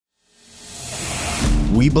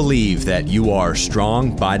We believe that you are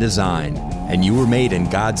strong by design, and you were made in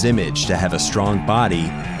God's image to have a strong body,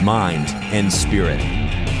 mind, and spirit.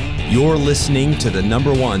 You're listening to the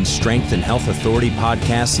 #1 Strength and Health Authority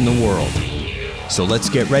podcast in the world. So let's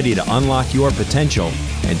get ready to unlock your potential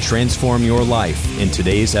and transform your life in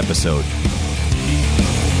today's episode.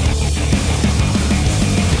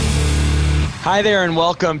 Hi there, and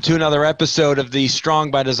welcome to another episode of the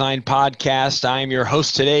Strong by Design podcast. I am your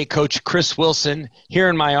host today, Coach Chris Wilson, here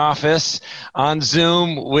in my office on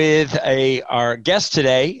Zoom with our guest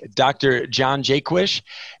today, Dr. John Jaquish.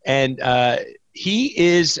 And he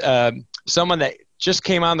is someone that just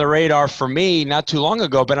came on the radar for me not too long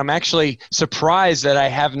ago, but I'm actually surprised that I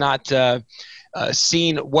have not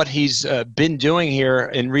seen what he's been doing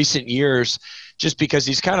here in recent years, just because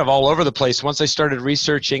he's kind of all over the place. Once I started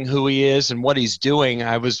researching who he is and what he's doing,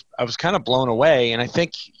 I was kind of blown away. And I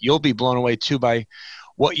think you'll be blown away too by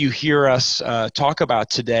what you hear us talk about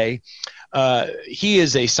today. He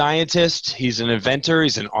is a scientist. He's an inventor.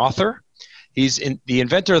 He's an author. He's the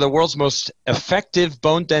inventor of the world's most effective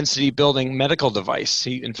bone density building medical device.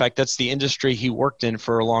 In fact, that's the industry he worked in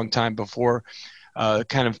for a long time before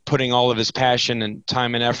kind of putting all of his passion and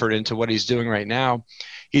time and effort into what he's doing right now.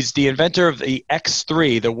 He's the inventor of the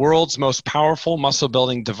X3, the world's most powerful muscle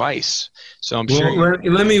building device. So I'm sure.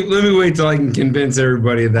 Let me wait till I can convince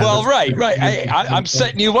everybody of that. Well, right. I'm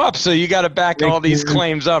setting you up, so you got to back all these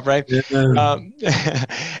claims up, right? Yeah.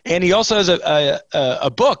 And he also has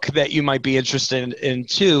a book that you might be interested in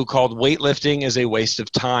too, called "Weightlifting is a Waste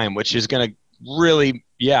of Time," which is going to really,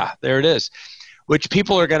 there it is. Which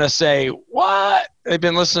people are going to say, "What? They've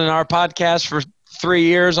been listening to our podcast for 3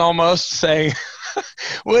 years almost, saying."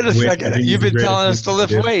 Wait a second! You've been telling us to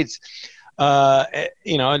lift weights,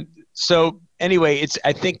 So anyway,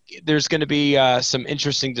 I think there's going to be some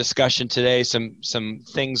interesting discussion today, some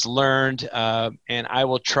things learned, and I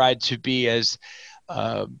will try to be as,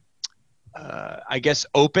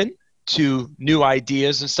 open to new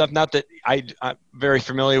ideas and stuff. Not that I'm very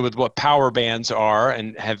familiar with what power bands are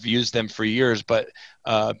and have used them for years, but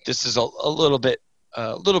this is a little bit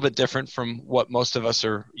different from what most of us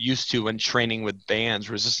are used to when training with bands,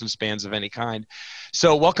 resistance bands of any kind.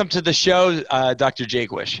 So welcome to the show, Dr.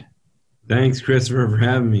 Jaquish. Thanks, Christopher, for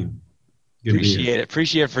having me. Appreciate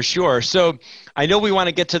it for sure. So I know we want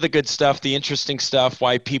to get to the good stuff, the interesting stuff,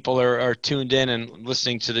 why people are tuned in and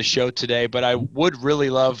listening to the show today, but I would really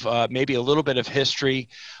love maybe a little bit of history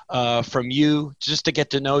from you, just to get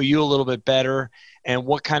to know you a little bit better, and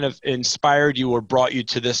what kind of inspired you or brought you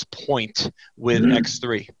to this point with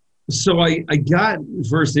X3. So I got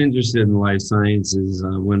first interested in life sciences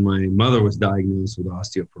when my mother was diagnosed with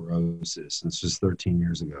osteoporosis. This was 13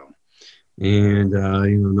 years ago. And,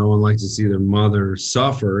 no one likes to see their mother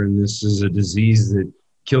suffer. And this is a disease that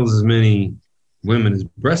kills as many women as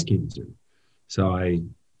breast cancer. So I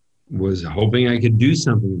was hoping I could do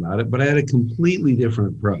something about it, but I had a completely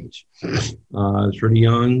different approach. I was pretty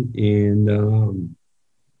young, and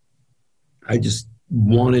I just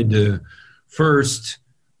wanted to first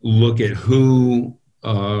look at who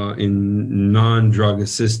in non-drug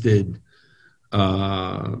assisted,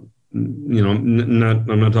 I'm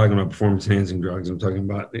not talking about performance enhancing drugs. I'm talking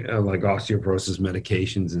about like osteoporosis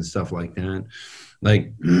medications and stuff like that.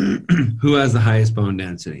 Like who has the highest bone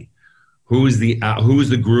density? Who is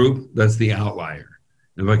the group that's the outlier?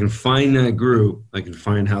 And if I can find that group, I can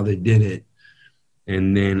find how they did it,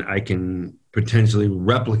 and then I can potentially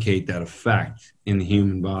replicate that effect in the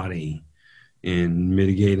human body and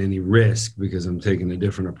mitigate any risk, because I'm taking a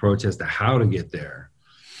different approach as to how to get there.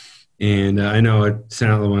 And I know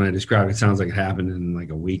when I describe it, it sounds like it happened in like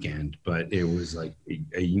a weekend, but it was like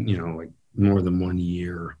like more than 1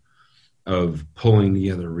 year of pulling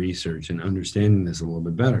together research and understanding this a little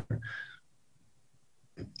bit better.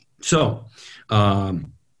 So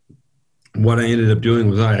what I ended up doing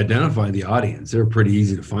was I identified the audience. They were pretty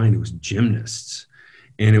easy to find. It was gymnasts.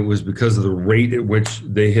 And it was because of the rate at which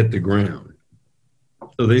they hit the ground.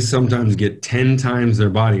 So they sometimes get 10 times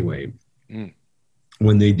their body weight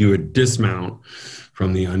when they do a dismount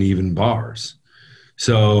from the uneven bars.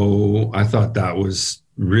 So I thought that was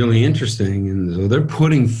really interesting. And so they're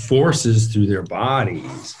putting forces through their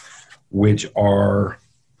bodies which are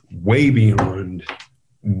way beyond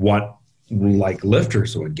what like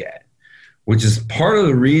lifters would get, which is part of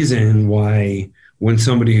the reason why when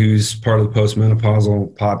somebody who's part of the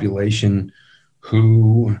postmenopausal population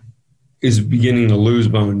who is beginning to lose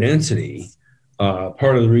bone density,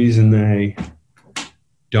 part of the reason they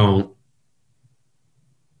don't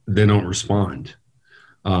respond.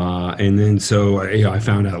 And then so I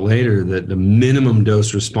found out later that the minimum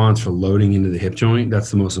dose response for loading into the hip joint,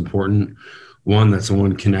 that's the most important, One, that's the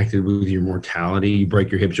one connected with your mortality. You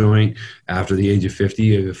break your hip joint after the age of 50,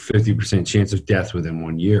 you have a 50% chance of death within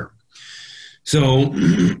 1 year. So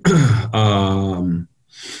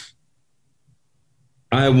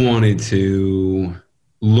I wanted to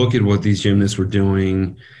look at what these gymnasts were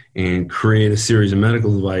doing and create a series of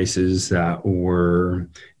medical devices that were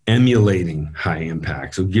emulating high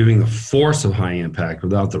impact, so giving the force of high impact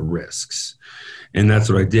without the risks. And that's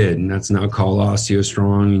what I did, and that's now called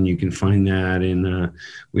OsteoStrong, and you can find that in,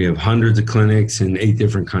 we have hundreds of clinics in 8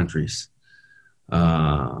 different countries.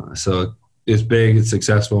 So it's big, it's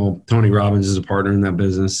successful. Tony Robbins is a partner in that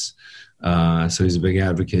business, so he's a big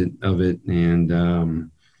advocate of it.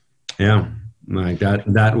 And yeah, like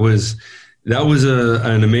that was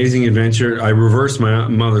an amazing adventure. I reversed my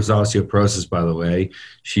mother's osteoporosis, by the way.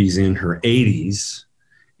 She's in her 80s,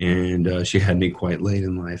 and she had me quite late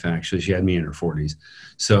in life, actually. She had me in her 40s.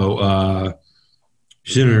 So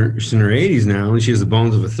she's in her 80s now, and she has the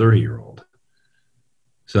bones of a 30-year-old.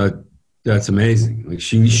 So that's amazing. Like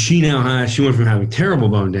she went from having terrible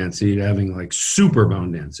bone density to having like super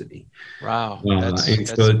bone density. Wow, that's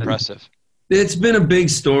impressive. It's been a big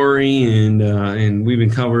story, and we've been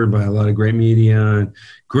covered by a lot of great media.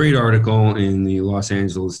 Great article in the Los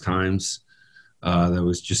Angeles Times that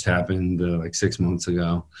was just happened like 6 months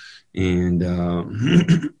ago. And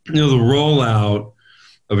the rollout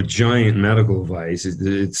of a giant medical device,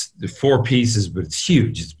 it's the 4 pieces, but it's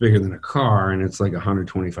huge. It's bigger than a car, and it's like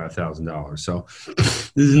 $125,000. So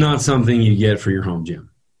this is not something you get for your home gym.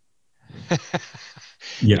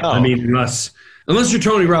 Yeah, no. I mean, unless you're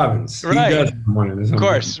Tony Robbins. Right. He does have one in his home of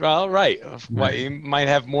course. gym. Well, right. Well, you might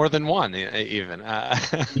have more than one even.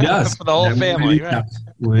 He does. For the whole family.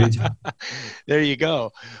 Right. There you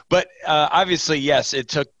go. But obviously, yes, it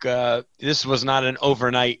took this was not an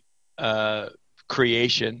overnight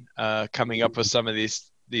creation coming up with some of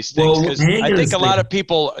these things. Because I think a lot of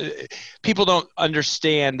people don't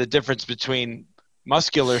understand the difference between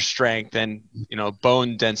muscular strength and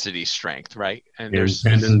bone density strength, right? And there's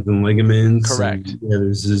tendons and ligaments. Correct. And,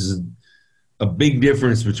 there's a big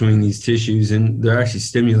difference between these tissues, and they're actually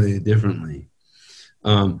stimulated differently.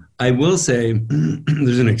 I will say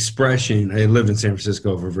there's an expression. I lived in San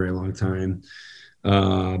Francisco for a very long time.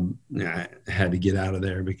 I had to get out of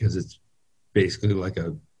there because it's basically like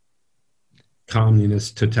a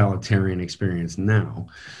communist totalitarian experience now.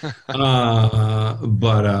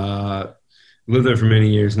 But lived there for many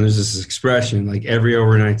years, and there's this expression like every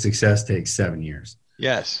overnight success takes 7 years.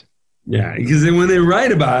 Yes. Yeah, because when they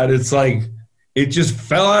write about it, it's like it just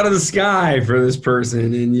fell out of the sky for this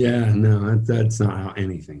person, and that's not how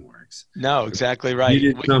anything works. No, exactly right.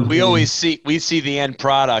 We always see the end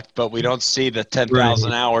product, but we don't see the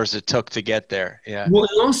 10,000 hours it took to get there. Yeah. Well,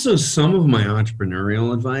 and also some of my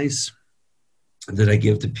entrepreneurial advice that I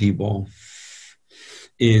give to people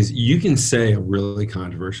is you can say a really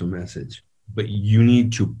controversial message, but you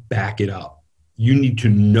need to back it up. You need to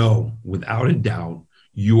know without a doubt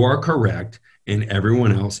you are correct and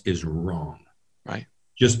everyone else is wrong. Right.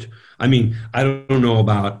 I don't know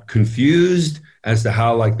about confused as to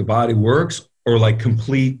how like the body works or like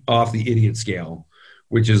complete off the idiot scale,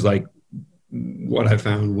 which is like what I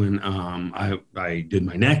found when I did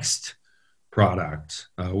my next product,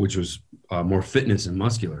 which was more fitness and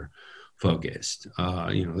muscular focused.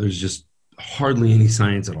 There's just hardly any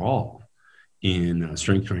science at all in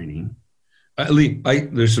strength training. At least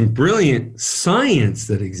there's some brilliant science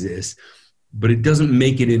that exists, but it doesn't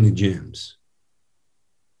make it into gyms.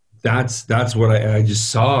 That's what I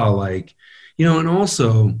just saw, and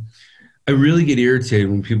also I really get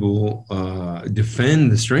irritated when people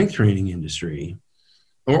defend the strength training industry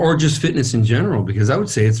or just fitness in general, because I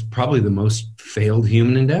would say it's probably the most failed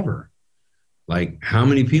human endeavor. Like, how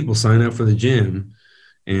many people sign up for the gym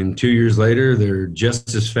and 2 years later they're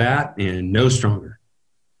just as fat and no stronger?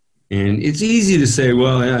 And it's easy to say,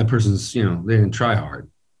 well, yeah, that person's, they didn't try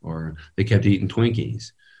hard or they kept eating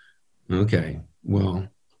Twinkies. Okay, well,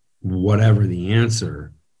 whatever the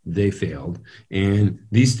answer, they failed. And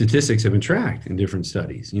these statistics have been tracked in different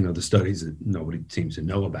studies, the studies that nobody seems to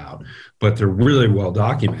know about, but they're really well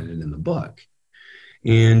documented in the book.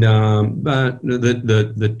 And but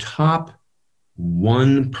the top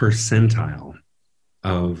 1 percentile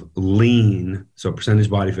of lean, so percentage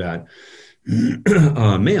body fat,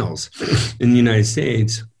 males in the United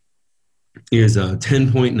States is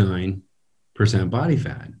 10.9% body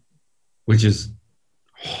fat, which is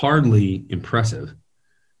hardly impressive.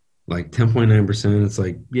 Like 10.9%, it's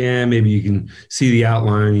like, yeah, maybe you can see the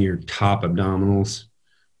outline of your top abdominals,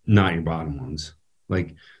 not your bottom ones.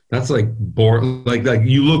 Like, that's like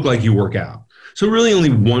you look like you work out. So really only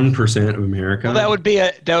 1% of America. Well, that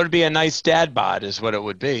would be a nice dad bod is what it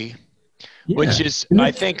would be. Yeah. Which is,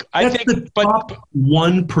 I think, the top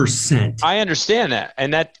 1%. I understand that,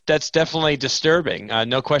 and that's definitely disturbing,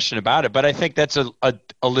 no question about it. But I think that's a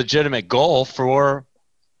legitimate goal for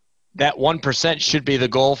that 1%. Should be the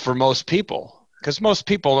goal for most people, because most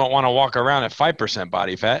people don't want to walk around at 5%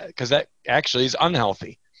 body fat, because that actually is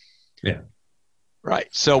unhealthy. Yeah. Right.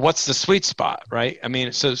 So what's the sweet spot, right? I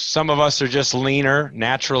mean, so some of us are just leaner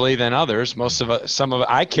naturally than others.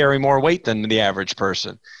 I carry more weight than the average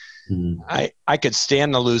person. Mm-hmm. I could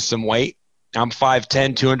stand to lose some weight. I'm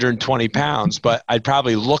 5'10", 220 pounds, but I'd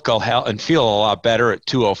probably look and feel a lot better at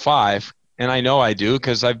 205. And I know I do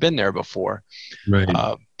because I've been there before. Right.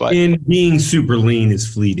 But being super lean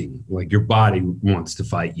is fleeting. Like your body wants to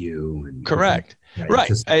fight you. Correct.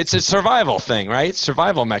 Right. It's a survival thing, right?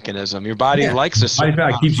 Survival mechanism. Your body likes a certain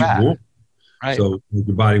body fat keeps you warm. Right. So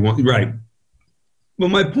your body wants, right. But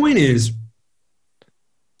my point is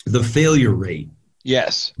the failure rate.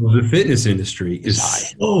 Yes. The fitness industry is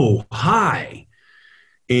so high.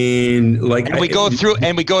 And we go through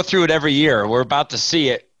it every year. We're about to see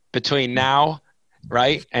it between now,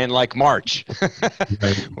 right, and like March,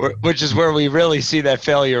 right. Which is where we really see that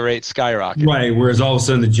failure rate skyrocket. Right. Whereas all of a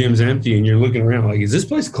sudden the gym's empty and you're looking around like, is this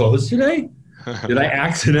place closed today? Did I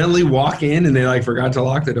accidentally walk in and they forgot to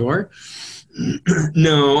lock the door?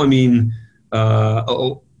 No, I mean,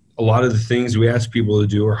 a lot of the things we ask people to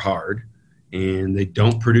do are hard. And they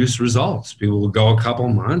don't produce results. People will go a couple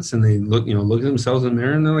months and they look at themselves in the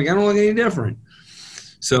mirror and they're like, I don't look any different.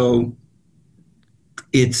 So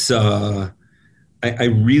it's, I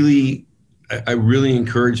really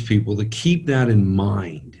encourage people to keep that in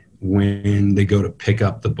mind when they go to pick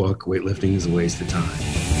up the book, Weightlifting is a Waste of Time.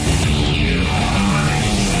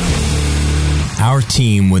 Our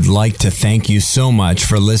team would like to thank you so much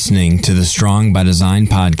for listening to the Strong by Design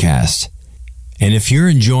podcast. And if you're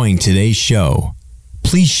enjoying today's show,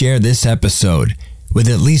 please share this episode with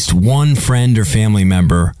at least one friend or family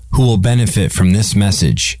member who will benefit from this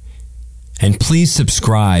message. And please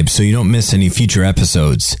subscribe so you don't miss any future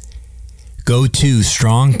episodes. Go to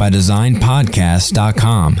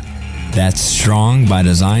strongbydesignpodcast.com. That's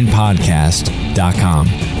strongbydesignpodcast.com.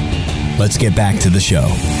 Let's get back to the show.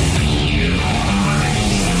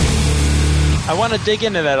 I want to dig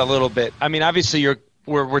into that a little bit. I mean, obviously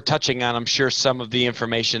we're touching on, I'm sure, some of the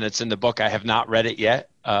information that's in the book. I have not read it yet.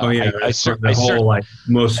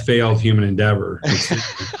 Most failed human endeavor.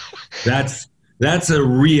 That's a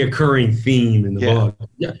reoccurring theme in the book.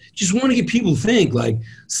 Yeah, just want to get people to think,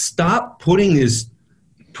 stop putting this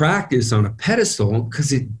practice on a pedestal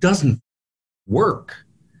because it doesn't work.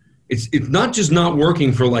 It's not just not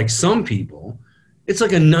working for some people. It's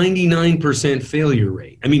like a 99% failure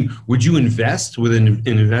rate. I mean, would you invest with an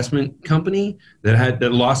investment company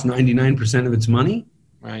that lost 99% of its money?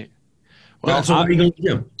 Right. Well,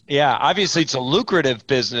 yeah, obviously it's a lucrative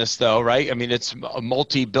business though, right? I mean, it's a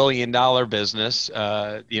multi-billion-dollar business,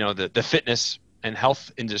 the fitness and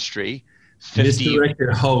health industry.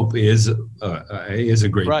 Misdirected hope is a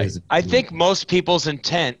great business. I think most people's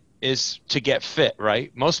intent is to get fit,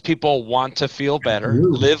 right? Most people want to feel better,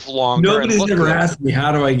 live longer. Nobody's ever asked me,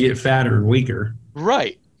 how do I get fatter and weaker?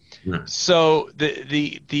 Right. No. So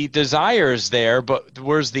the desire is there, but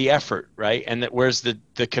where's the effort, right? And where's the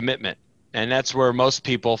commitment? And that's where most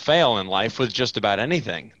people fail in life with just about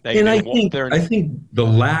anything. I think the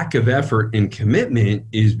lack of effort and commitment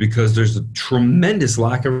is because there's a tremendous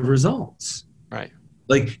lack of results. Right.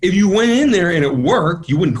 If you went in there and it worked,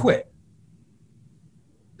 you wouldn't quit.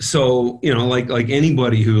 So, like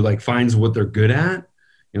anybody who finds what they're good at,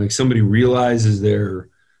 and somebody realizes they're,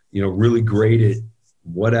 really great at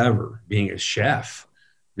whatever, being a chef,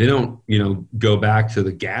 they don't, go back to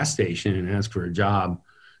the gas station and ask for a job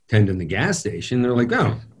tending the gas station. They're like,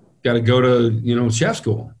 oh, got to go to, chef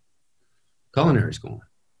school, culinary school.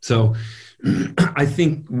 So I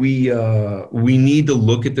think we need to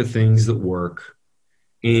look at the things that work.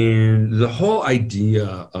 And the whole idea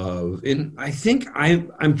of, and I think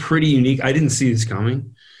I'm pretty unique. I didn't see this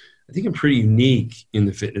coming. I think I'm pretty unique in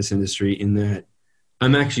the fitness industry in that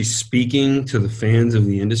I'm actually speaking to the fans of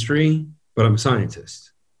the industry, but I'm a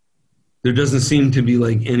scientist. There doesn't seem to be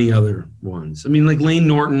any other ones. I mean, Lane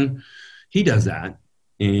Norton, he does that.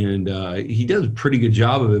 And he does a pretty good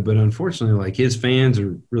job of it. But unfortunately, his fans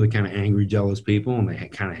are really kind of angry, jealous people, and they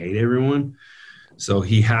kind of hate everyone. So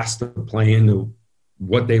he has to play into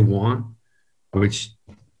what they want, which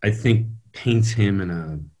I think paints him in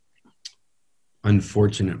a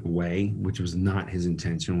unfortunate way, which was not his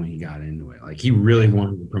intention when he got into it. He really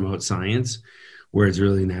wanted to promote science, whereas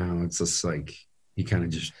really now it's just he kind of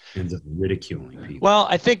just ends up ridiculing people. Well,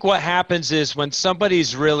 I think what happens is when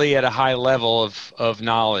somebody's really at a high level of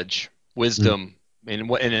knowledge, wisdom in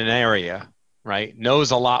an area, right,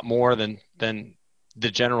 knows a lot more than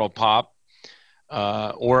the general pop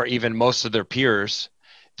or even most of their peers,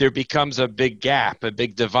 there becomes a big gap, a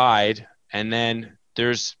big divide, and then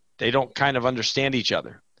they don't kind of understand each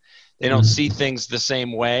other. They don't see things the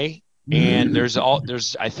same way, and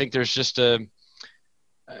I think there's just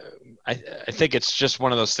I think it's just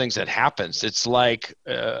one of those things that happens. It's like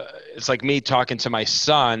me talking to my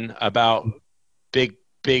son about big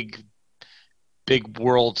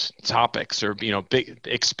world topics, or big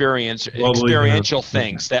experiential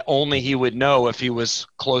things that only he would know if he was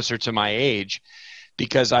closer to my age,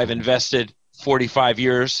 because I've invested 45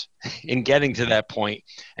 years in getting to that point,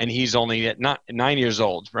 and he's only at 9 years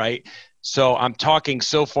old, right? So I'm talking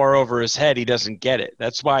so far over his head, he doesn't get it.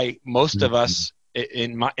 That's why most of us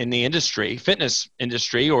in the industry, fitness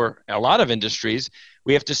industry, or a lot of industries,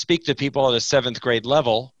 we have to speak to people at a 7th grade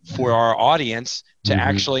level for our audience to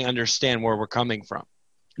actually understand where we're coming from.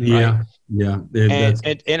 Yeah. Right? Yeah.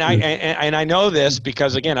 And I know this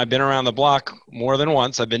because, again, I've been around the block more than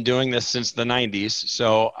once. I've been doing this since the 90s.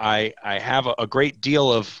 So I have a great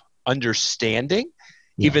deal of understanding,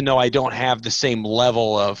 even though I don't have the same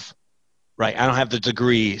level of, right, I don't have the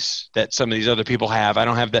degrees that some of these other people have. I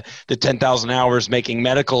don't have the 10,000 hours making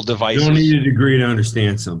medical devices. You don't need a degree to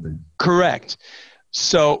understand something. Correct.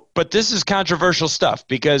 So, but this is controversial stuff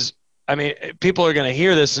because, I mean, people are going to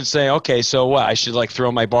hear this and say, okay, so what? I should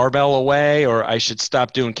throw my barbell away, or I should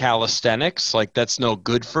stop doing calisthenics. That's no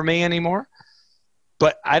good for me anymore.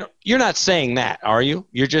 But you're not saying that, are you?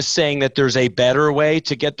 You're just saying that there's a better way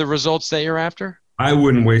to get the results that you're after? I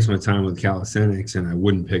wouldn't waste my time with calisthenics, and I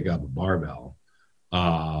wouldn't pick up a barbell.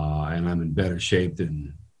 And I'm in better shape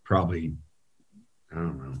than probably,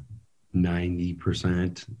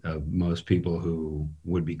 90% of most people who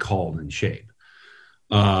would be called in shape.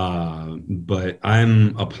 But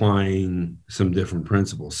I'm applying some different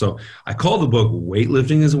principles. So I call the book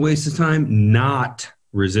Weightlifting is a Waste of Time, not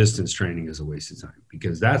Resistance Training is a Waste of Time,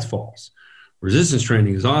 because that's false. Resistance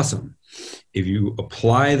training is awesome if you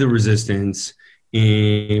apply the resistance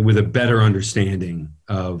with a better understanding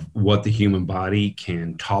of what the human body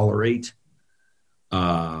can tolerate.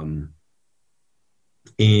 And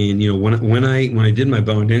when I did my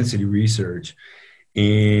bone density research,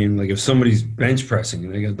 and if somebody's bench pressing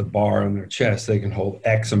and they got the bar on their chest, they can hold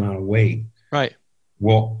X amount of weight. Right.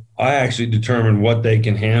 Well, I actually determined what they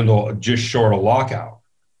can handle just short of lockout,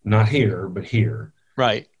 not here, but here.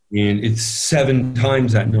 Right. And it's 7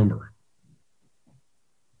 times that number.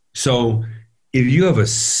 So if you have a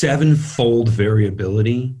 7-fold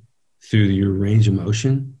variability through your range of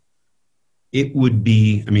motion, it would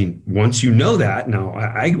be, once you know that, now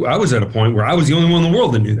I was at a point where I was the only one in the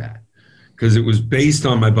world that knew that, because it was based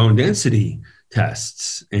on my bone density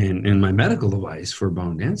tests and my medical device for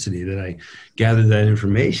bone density that I gathered that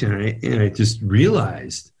information. And I just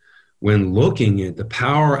realized when looking at the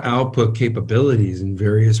power output capabilities in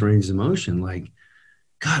various ranges of motion,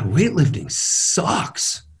 God, weightlifting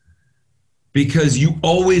sucks. Because you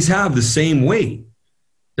always have the same weight.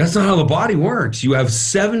 That's not how the body works. You have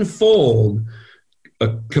 7-fold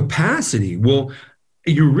capacity. Well,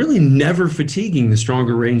 you're really never fatiguing the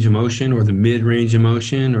stronger range of motion or the mid range of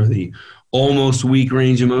motion or the almost weak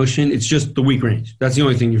range of motion. It's just the weak range. That's the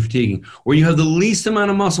only thing you're fatiguing. Or you have the least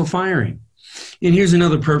amount of muscle firing. And here's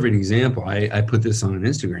another perfect example. I put this on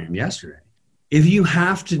Instagram yesterday. If you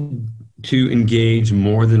have to engage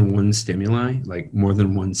more than one stimuli, like more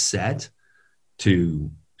than one set, to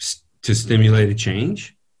stimulate a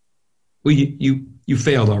change, well, you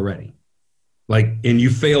failed already. And you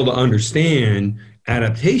fail to understand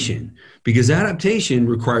adaptation, because adaptation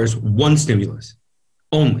requires one stimulus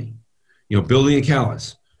only. Building a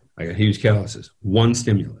callus, I got huge calluses, one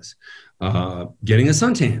stimulus. Getting a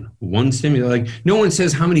suntan, one stimulus. No one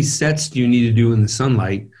says how many sets do you need to do in the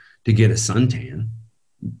sunlight to get a suntan.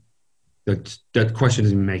 That question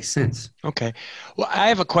doesn't make sense. Okay. Well, I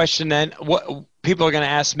have a question then. What people are going to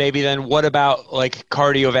ask maybe then, what about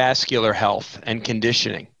cardiovascular health and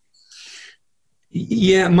conditioning?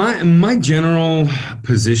 Yeah, my general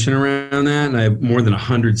position around that, and I have more than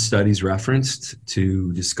 100 studies referenced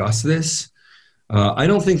to discuss this. I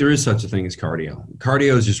don't think there is such a thing as cardio.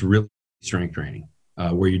 Cardio is just really strength training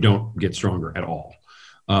where you don't get stronger at all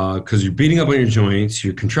because you're beating up on your joints,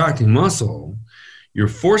 you're contracting muscle, you're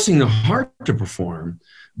forcing the heart to perform,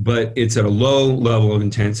 but it's at a low level of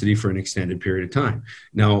intensity for an extended period of time.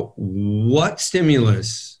 Now, what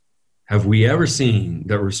stimulus have we ever seen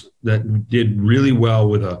that did really well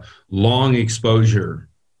with a long exposure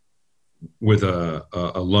with a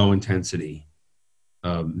low intensity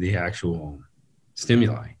of the actual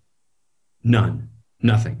stimuli. Nothing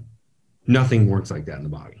works like that in the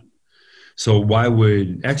body. So why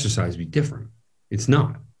would exercise be different? It's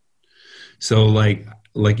not. So like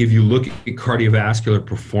if you look at cardiovascular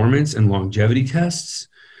performance and longevity tests,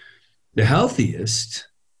 the healthiest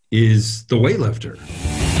is the weightlifter.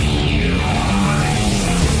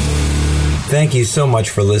 Thank you so much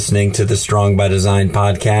for listening to the Strong by Design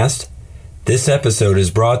podcast. This episode is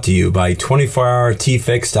brought to you by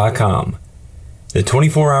 24hourtfix.com. The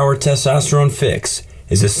 24-hour testosterone fix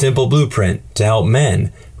is a simple blueprint to help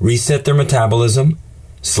men reset their metabolism,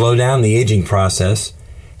 slow down the aging process,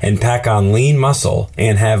 and pack on lean muscle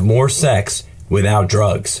and have more sex without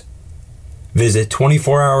drugs. Visit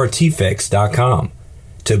 24hourtfix.com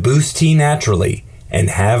to boost T naturally and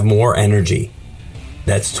have more energy.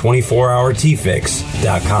 That's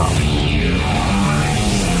 24hourtfix.com.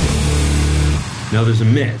 Now, there's a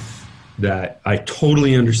myth that I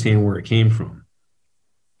totally understand where it came from.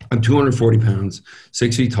 I'm 240 pounds,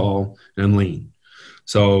 6 feet tall, and I'm lean.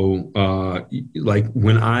 So, like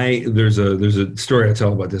when there's a story I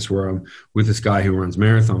tell about this where I'm with this guy who runs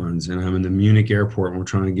marathons, and I'm in the Munich airport, and we're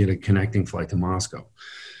trying to get a connecting flight to Moscow.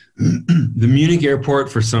 The Munich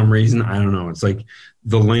airport, for some reason, I don't know, it's like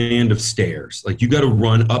the land of stairs. Like you got to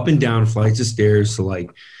run up and down flights of stairs to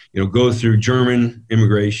go through German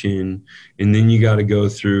immigration, and then you got to go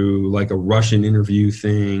through like a Russian interview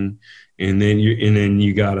thing. And then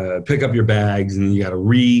you got to pick up your bags, and then you got to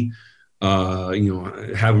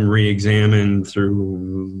have them re-examined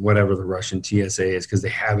through whatever the Russian TSA is, because they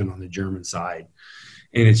have it on the German side.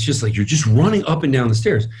 And it's just like, you're just running up and down the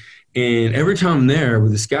stairs. And every time I'm there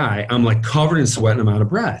with this guy, I'm like covered in sweat and I'm out of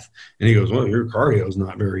breath. And he goes, well, your cardio is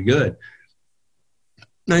not very good.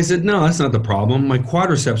 And I said, no, that's not the problem. My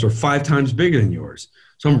quadriceps are 5 times bigger than yours.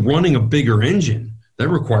 So I'm running a bigger engine. That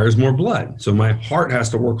requires more blood. So my heart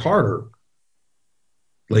has to work harder.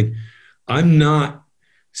 Like, I'm not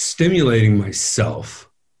stimulating myself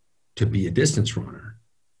to be a distance runner.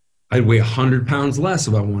 I'd weigh 100 pounds less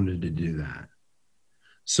if I wanted to do that.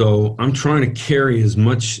 So I'm trying to carry as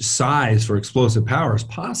much size for explosive power as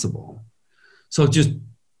possible. So just,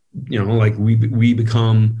 like we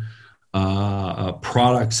become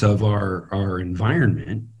products of our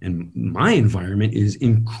environment, and my environment is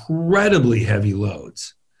incredibly heavy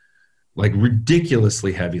loads, like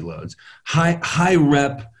ridiculously heavy loads, high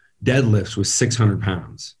rep deadlifts with 600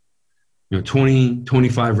 pounds,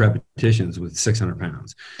 25 repetitions with 600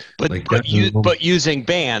 pounds. But using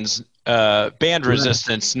bands, band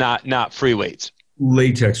resistance, not free weights.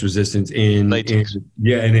 Latex resistance and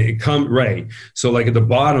it comes right. So like at the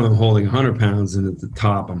bottom, I'm holding 100 pounds, and at the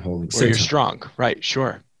top, I'm holding 600. You're strong, right?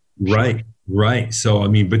 Sure. Right. So I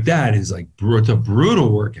mean, but that is like it's a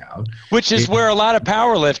brutal workout. Which is where a lot of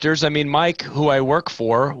power lifters. I mean, Mike, who I work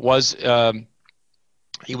for, was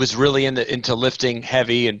he was really into lifting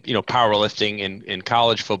heavy and powerlifting in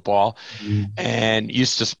college football, and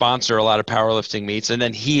used to sponsor a lot of powerlifting meets. And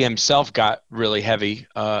then he himself got really heavy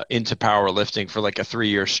into powerlifting for like a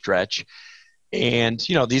 3-year stretch. And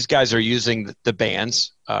these guys are using the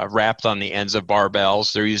bands wrapped on the ends of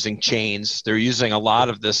barbells. They're using chains. They're using a lot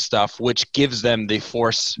of this stuff, which gives them the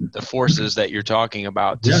forces that you're talking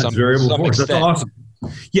about. To some variable force. Extent. That's awesome.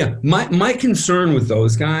 Yeah, my concern with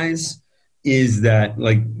those guys is that,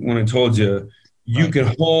 like when I told you, you can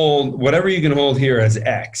hold whatever you can hold here as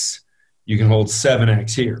X, you can hold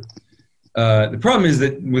 7X here. The problem is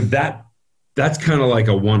that with that, that's kind of like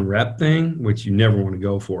a 1 rep thing, which you never want to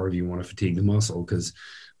go for if you want to fatigue the muscle, because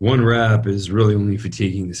 1 rep is really only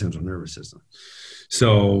fatiguing the central nervous system.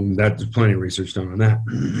 So there's plenty of research done on that.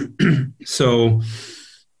 So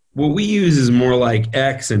what we use is more like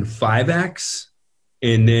X and 5X,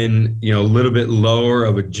 and then, a little bit lower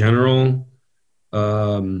of a general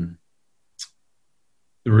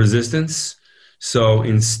resistance. So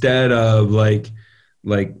instead of like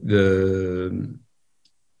the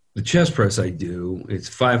chest press I do, it's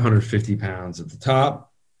 550 pounds at the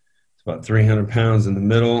top. It's about 300 pounds in the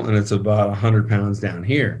middle, and it's about 100 pounds down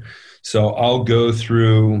here. So I'll go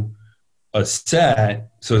through a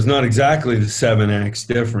set. So it's not exactly the 7X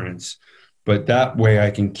difference, but that way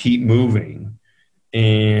I can keep moving.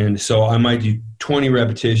 And so I might do 20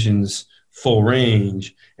 repetitions full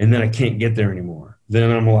range, and then I can't get there anymore. Then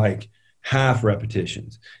I'm like half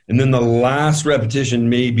repetitions. And then the last repetition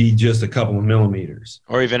may be just a couple of millimeters.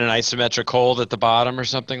 Or even an isometric hold at the bottom or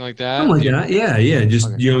something like that. Something like that. Yeah.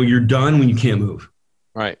 Just, you're done when you can't move.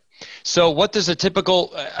 Right. So what does a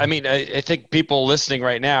typical, I think people listening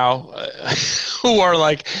right now who are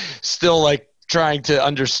like still like trying to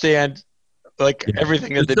understand like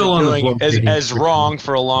everything that they've been doing as wrong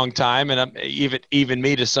for a long time, and even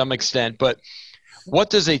me to some extent. But what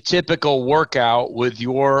does a typical workout with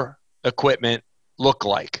your equipment look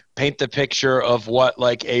like? Paint the picture of what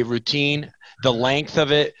like a routine, the length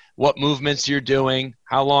of it, what movements you're doing,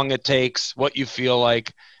 how long it takes, what you feel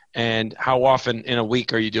like, and how often in a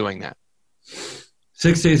week are you doing that?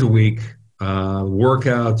 6 days a week.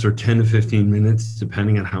 Workouts are 10 to 15 minutes,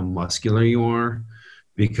 depending on how muscular you are.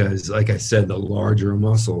 Because like I said, the larger a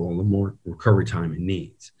muscle, the more recovery time it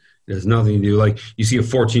needs. It has nothing to do, like you see a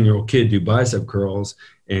 14-year-old kid do bicep curls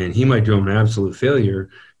and he might do them an absolute failure.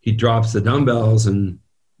 He drops the dumbbells and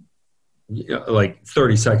like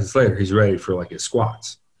 30 seconds later, he's ready for like his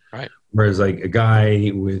squats. Right. Whereas like a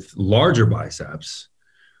guy with larger biceps,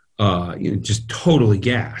 just totally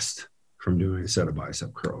gassed from doing a set of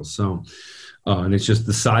bicep curls. So, and it's just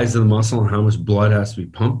the size of the muscle and how much blood has to be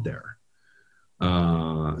pumped there.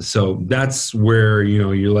 So that's where,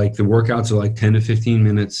 you're like, the workouts are like 10 to 15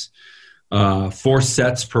 minutes, 4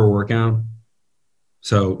 sets per workout.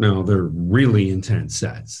 So no, they're really intense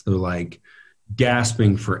sets. They're like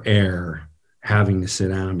gasping for air, having to sit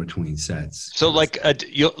down between sets. So like,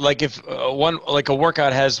 if a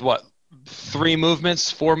workout has what, 4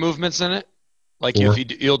 movements in it? Like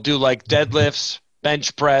if you'll do like deadlifts,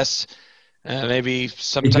 bench press, maybe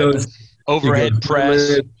sometimes overhead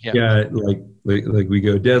press. Yeah. Like we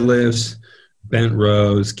go deadlifts, bent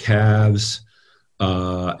rows, calves,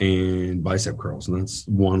 and bicep curls. And that's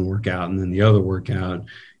one workout. And then the other workout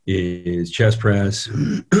is chest press,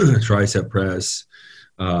 tricep press,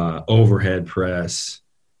 overhead press,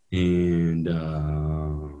 and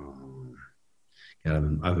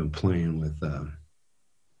I've been playing with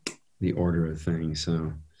the order of things.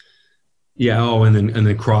 So yeah. Oh, and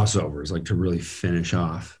then crossovers, like to really finish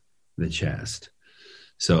off the chest.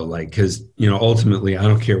 So like, cause ultimately I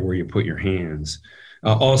don't care where you put your hands.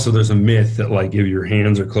 Also there's a myth that like, if your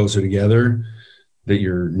hands are closer together, that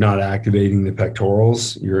you're not activating the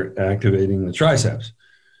pectorals, you're activating the triceps.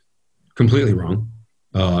 Completely wrong.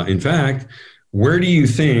 In fact, where do you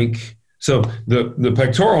think, so the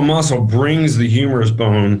pectoral muscle brings the humerus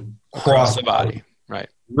bone across the body. Right.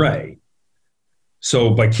 Right.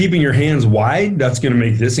 So by keeping your hands wide, that's going to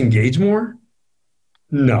make this engage more?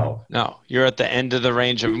 No, you're at the end of the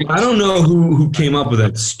range of muscle. I don't know who came up with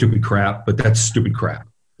that stupid crap, but that's stupid crap.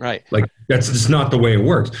 Right. Like that's just not the way it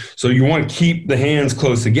works. So you want to keep the hands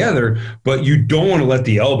close together, but you don't want to let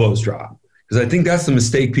the elbows drop. Because I think that's the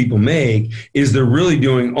mistake people make, is they're really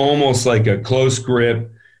doing almost like a close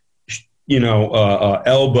grip,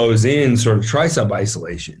 elbows in sort of tricep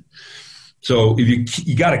isolation. So if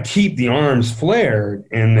you got to keep the arms flared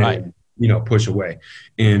and then, right, push away,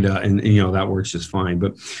 and that works just fine.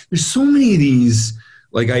 But there's so many of these,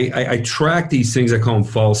 like I track these things. I call them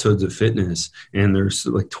falsehoods of fitness, and there's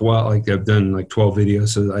like 12. Like I've done like 12 videos,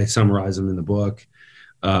 so I summarize them in the book.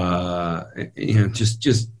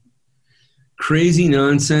 Just crazy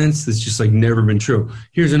nonsense that's just like never been true.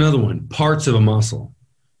 Here's another one: parts of a muscle.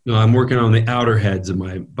 I'm working on the outer heads of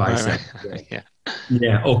my bicep. Right. Yeah.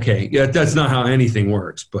 Yeah. Okay. Yeah. That's not how anything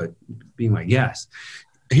works, but be my guest.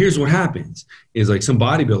 Here's what happens is like some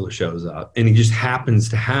bodybuilder shows up and he just happens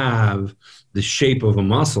to have the shape of a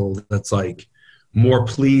muscle that's like more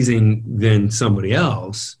pleasing than somebody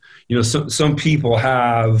else. Some people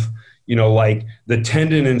have, like the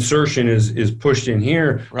tendon insertion is pushed in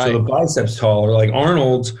here. Right. So the biceps taller, like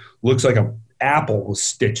Arnold's looks like an apple was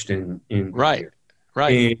stitched in. Right. Here.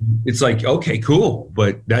 Right. And it's like, okay, cool.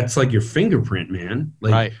 But that's like your fingerprint, man.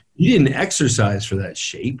 Like right. You didn't exercise for that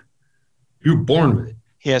shape. You were born with it.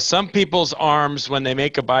 Yeah, some people's arms, when they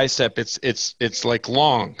make a bicep, it's like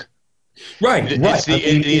long. Right. It's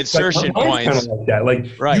the insertion points. Kind of like that. Like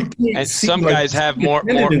right. And some guys have more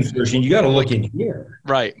insertion. You got to look in here.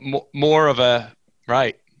 Right. More of a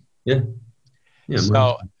right. Yeah.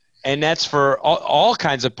 So, and that's for all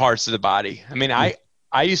kinds of parts of the body. I mean,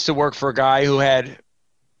 I used to work for a guy who had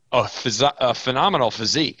a phenomenal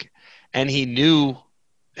physique, and he knew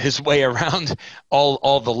his way around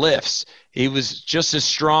all the lifts. He was just as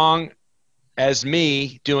strong as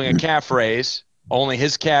me doing a calf raise, only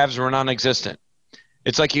his calves were non-existent.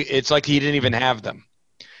 It's like he didn't even have them.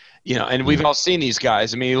 And we've all seen these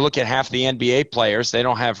guys. I mean, you look at half the NBA players, they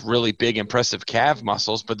don't have really big, impressive calf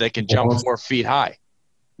muscles, but they can jump 4 feet high.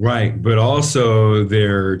 Right. But also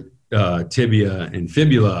their tibia and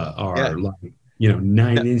fibula are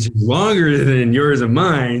 9 inches longer than yours and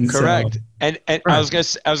mine. Correct. So. And right. I was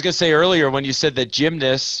gonna say earlier when you said that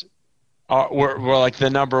gymnasts were like the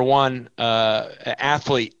number one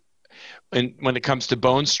athlete. when it comes to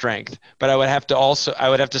bone strength. But I would have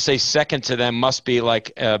to say second to them must be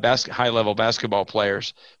like high-level basketball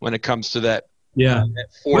players when it comes to that. Yeah.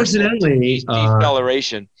 Coincidentally,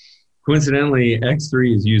 deceleration. Coincidentally,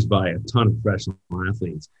 X3 is used by a ton of professional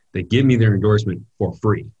athletes. They give me their endorsement for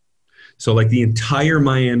free. So like the entire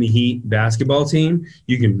Miami Heat basketball team,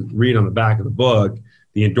 you can read on the back of the book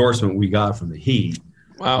the endorsement we got from the Heat.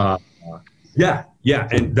 Wow. Yeah.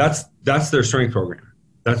 And that's their strength program.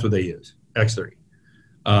 That's what they use, X3.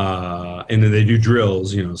 And then they do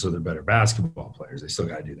drills, so they're better basketball players. They still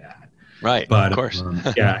got to do that. Right, but, of course.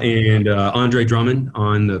 And Andre Drummond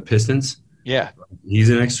on the Pistons. Yeah.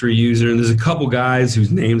 He's an X3 user. And there's a couple guys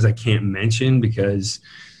whose names I can't mention because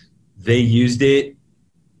they used it.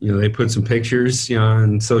 They put some pictures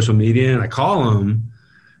on social media, and I call them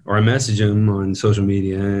or I message them on social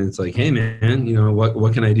media, and it's like, hey, man,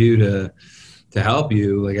 what can I do to help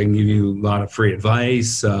you? Like, I can give you a lot of free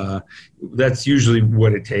advice. That's usually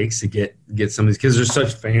what it takes to get some of these, because they're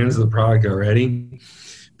such fans of the product already.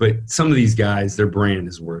 But some of these guys, their brand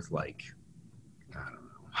is worth like, I don't know,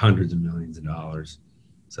 hundreds of millions of dollars.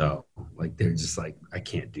 So like, they're just like, I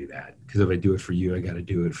can't do that, because if I do it for you, I got to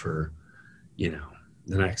do it for,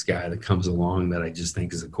 the next guy that comes along that I just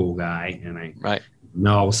think is a cool guy. And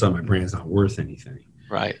now all of a sudden my brand's not worth anything.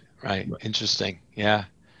 Right. Interesting. Yeah.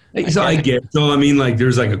 So I get, so I mean, like,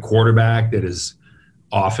 there's like a quarterback that is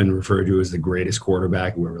often referred to as the greatest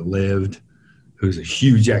quarterback who ever lived, who's a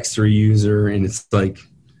huge X3 user. And it's like,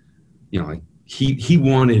 like he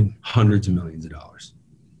wanted hundreds of millions of dollars.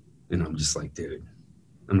 And I'm just like, dude,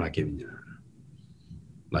 I'm not giving you that.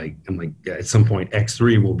 Like, I'm like, at some point,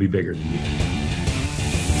 X3 will be bigger than you.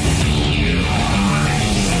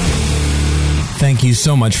 Thank you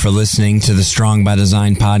so much for listening to the Strong by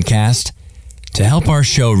Design podcast. To help our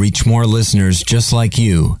show reach more listeners just like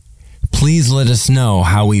you, please let us know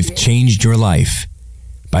how we've changed your life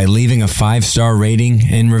by leaving a 5-star rating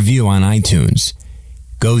and review on iTunes.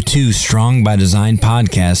 Go to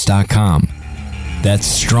strongbydesignpodcast.com.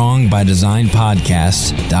 That's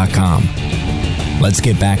strongbydesignpodcast.com. Let's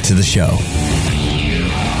get back to the show.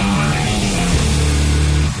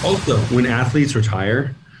 Also, when athletes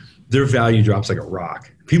retire, their value drops like a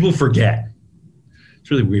rock. People forget. It's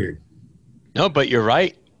really weird. No, but you're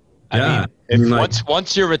right. I mean,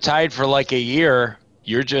 once you're retired for like a year,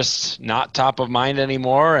 you're just not top of mind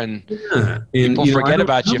anymore, and people forget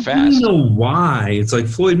about you fast. I don't know why. It's like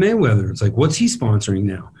Floyd Mayweather. It's like, what's he sponsoring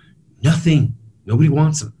now? Nothing. Nobody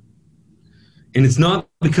wants him. And it's not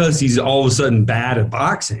because he's all of a sudden bad at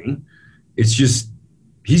boxing. It's just,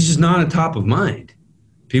 he's just not at top of mind.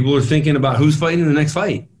 People are thinking about who's fighting in the next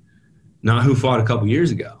fight, not who fought a couple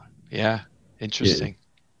years ago. Yeah. Interesting.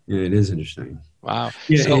 Yeah, it is interesting. Wow.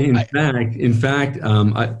 Yeah. So in fact,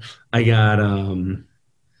 I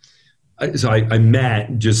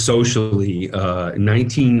met just socially in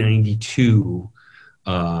 1992.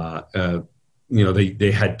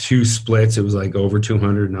 They had two splits. It was like over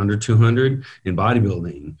 200 and under 200 in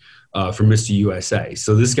bodybuilding for Mr. USA.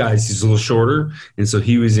 So this he's a little shorter, and so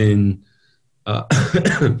he was in.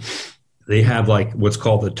 They have like what's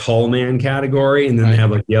called the tall man category, and then they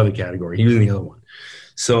have like the other category. He was in the other one.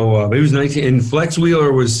 So but he was 19, and Flex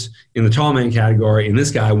Wheeler was in the tall man category, and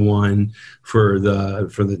this guy won for the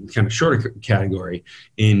kind of shorter category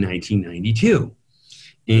in 1992.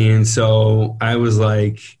 And so I was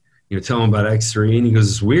like, tell him about X3, and he goes,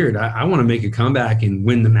 it's weird. I want to make a comeback and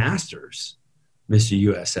win the Masters, Mr.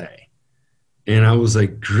 USA. And I was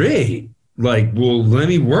like, great. Like, well, let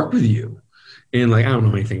me work with you. And like, I don't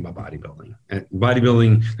know anything about bodybuilding.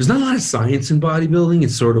 There's not a lot of science in bodybuilding.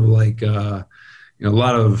 It's sort of like a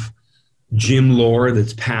lot of gym lore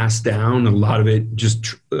that's passed down. A lot of it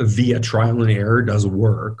just via trial and error does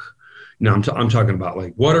work. I'm talking about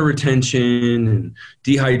like water retention and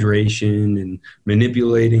dehydration and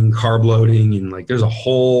manipulating carb loading, and like there's a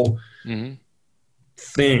whole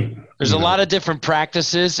thing. There's a lot of different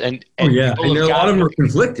practices, and a lot of them are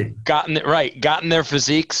conflicting. Gotten their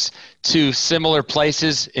physiques to similar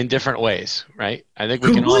places in different ways, right? I think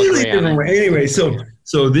we can all agree on it. Anyway,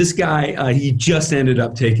 so this guy, he just ended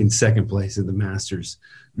up taking second place at the Masters,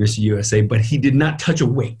 Mr. USA, but he did not touch a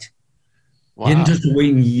weight. Wow. He hadn't touched a weight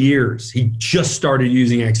in years. He just started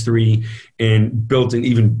using X3 and built an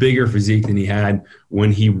even bigger physique than he had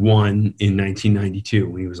when he won in 1992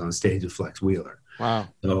 when he was on stage with Flex Wheeler. Wow.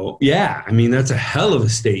 So, yeah, I mean, that's a hell of a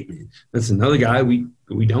statement. That's another guy we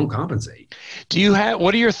don't compensate.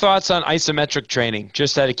 What are your thoughts on isometric training,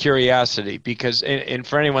 just out of curiosity? Because, and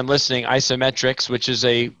for anyone listening, isometrics, which has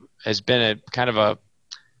been a kind of a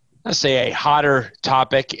I'll say a hotter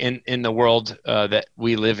topic in the world that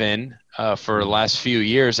we live in for the last few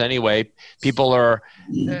years anyway. People are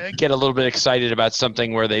get a little bit excited about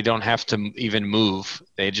something where they don't have to even move.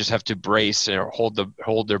 They just have to brace or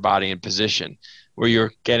hold their body in position, where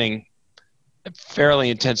you're getting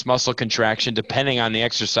fairly intense muscle contraction depending on the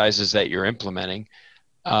exercises that you're implementing.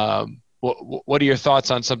 What are your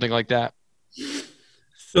thoughts on something like that?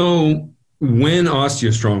 So when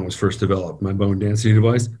OsteoStrong was first developed, my bone density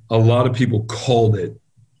device, a lot of people called it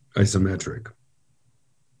isometric.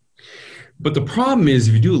 But the problem is,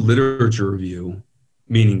 if you do a literature review,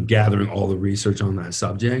 meaning gathering all the research on that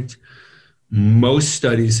subject, most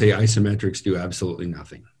studies say isometrics do absolutely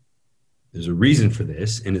nothing. There's a reason for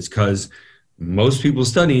this, and it's because most people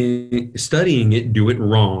studying it do it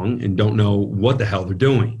wrong and don't know what the hell they're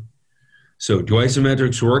doing. So do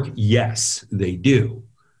isometrics work? Yes, they do.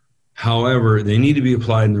 However, they need to be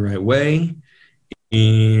applied in the right way.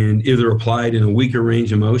 And if they're applied in a weaker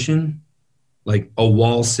range of motion, like a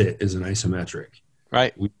wall sit is an isometric.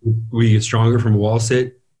 Right. We get stronger from a wall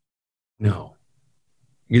sit? No.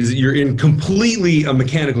 Because you're in completely a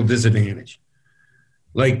mechanical disadvantage.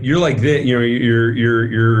 Like you're like that, you know, your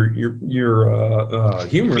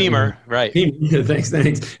femur, right? Femur, thanks.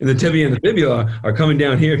 And the tibia and the fibula are coming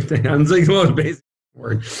down here. It's like the most basic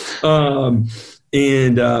word. So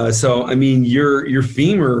I mean, your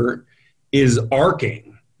femur is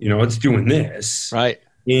arcing. You know, it's doing this, right?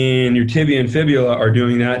 And your tibia and fibula are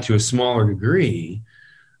doing that to a smaller degree.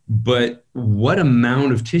 But what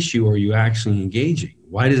amount of tissue are you actually engaging?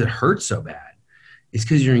 Why does it hurt so bad? It's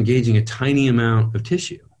because you're engaging a tiny amount of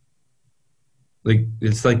tissue. Like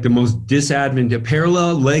it's like the most legs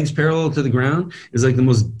parallel to the ground is like the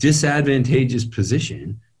most disadvantageous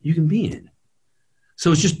position you can be in. So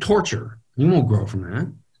it's just torture. You won't grow from that.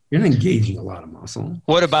 You're not engaging a lot of muscle.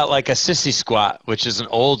 What about like a sissy squat, which is an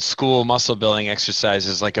old school muscle building exercise?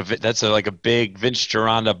 Is like a big Vince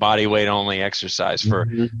Gironda body weight only exercise for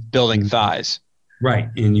building thighs. Right,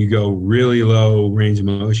 and you go really low range of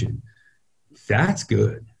motion. That's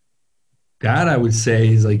good. That I would say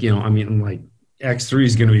is like, you know, I mean, like X3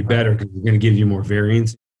 is going to be better because it's going to give you more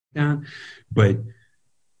variance. But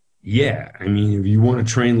yeah, I mean, if you want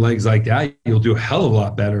to train legs like that, you'll do a hell of a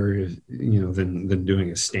lot better, than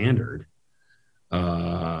doing a standard.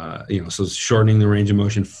 So shortening the range of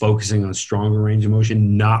motion, focusing on stronger range of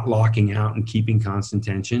motion, not locking out and keeping constant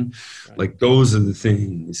tension. Right. Like those are the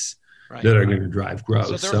things that are going to drive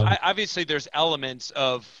growth. So obviously there's elements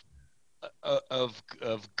of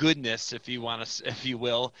goodness, if you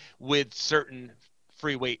will, with certain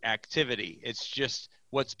free weight activity. It's just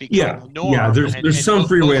what's become the norm. Yeah, there's some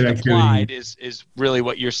free weight activity is really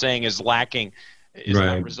what you're saying is lacking, is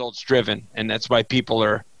not results driven, and that's why people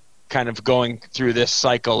are kind of going through this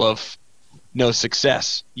cycle of no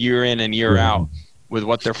success year in and year out with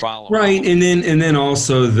what they're following. Right, and then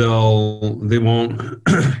also they won't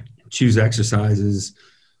choose exercises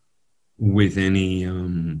with any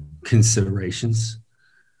considerations.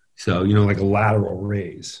 So, like a lateral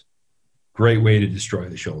raise, great way to destroy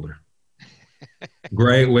the shoulder.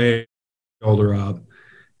 Great way to shoulder up.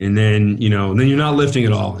 And then you're not lifting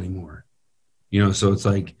at all anymore. So it's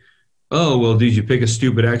like, oh, well, did you pick a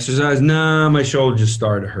stupid exercise? Nah, my shoulder just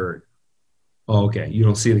started to hurt. Oh, okay. You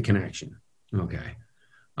don't see the connection. Okay.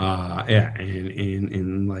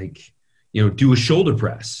 And like, do a shoulder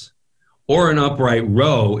press. Or an upright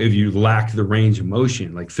row if you lack the range of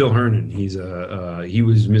motion. Like Phil Hernon, he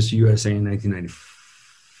was Mr. USA in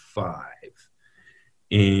 1995,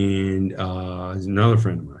 and he's another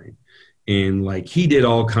friend of mine. And like he did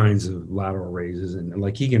all kinds of lateral raises, and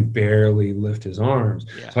like he can barely lift his arms.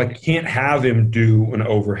 Yeah. So I can't have him do an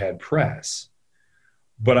overhead press,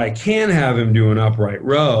 but I can have him do an upright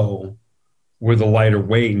row with a lighter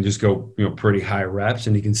weight and just go, pretty high reps,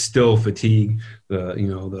 and he can still fatigue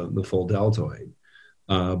the full deltoid.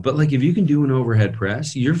 But like if you can do an overhead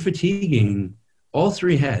press, you're fatiguing all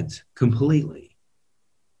three heads completely.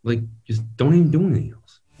 Like just don't even do anything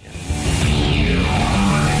else.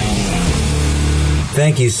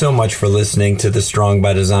 Thank you so much for listening to the Strong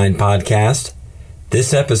by Design podcast.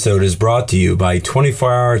 This episode is brought to you by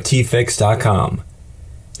 24hourtfix.com.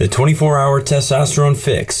 The 24-hour testosterone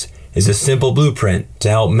fix is a simple blueprint to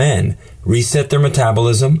help men reset their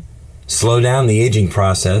metabolism, slow down the aging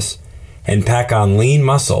process, and pack on lean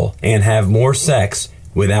muscle and have more sex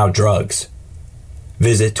without drugs.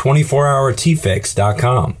 Visit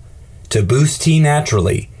 24hourtfix.com to boost T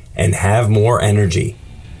naturally and have more energy.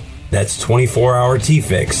 That's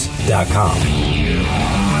 24hourtfix.com.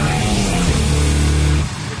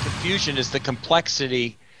 The confusion is the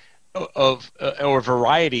complexity or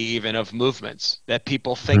variety even of movements that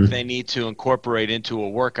people think they need to incorporate into a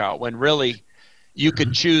workout, when really you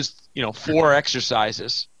could choose 4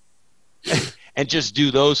 exercises and just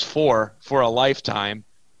do those 4 for a lifetime,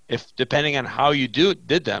 if depending on how you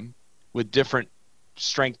did them with different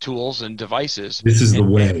strength tools and devices. This is the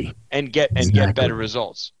way. And get better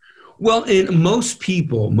results. Well, and most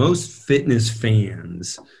fitness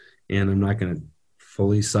fans, and I'm not going to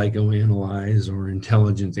fully psychoanalyze or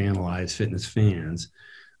intelligence analyze fitness fans,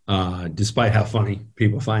 despite how funny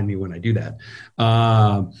people find me when I do that.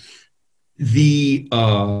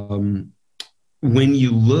 When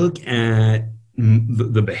you look at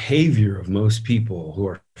the behavior of most people who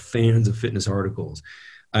are fans of fitness articles,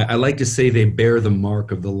 I like to say they bear the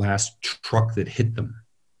mark of the last truck that hit them.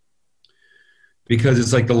 Because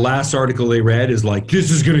it's like the last article they read is like,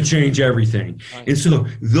 this is going to change everything. Right. And so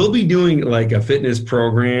they'll be doing like a fitness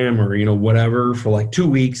program or, whatever for like 2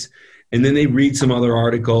 weeks. And then they read some other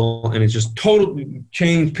article and it's just total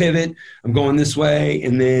change, pivot. I'm going this way.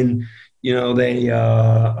 And then, they,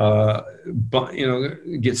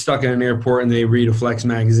 get stuck in an airport and they read a Flex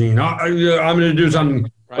magazine. Oh, I'm going to do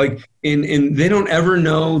something. Right. Like, and they don't ever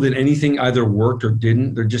know that anything either worked or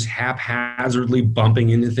didn't. They're just haphazardly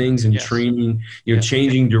bumping into things and training,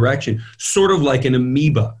 changing direction, sort of like an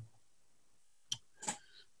amoeba.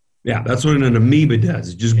 Yeah, that's what an amoeba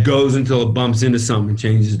does. It just goes until it bumps into something and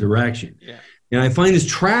changes direction. Yeah. And I find this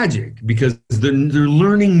tragic because they're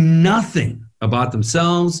learning nothing about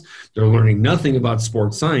themselves. They're learning nothing about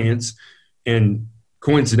sports science. And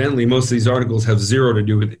coincidentally, most of these articles have zero to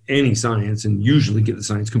do with any science and usually get the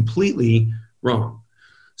science completely wrong.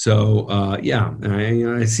 So,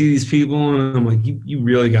 I see these people and I'm like, you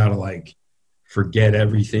really got to like forget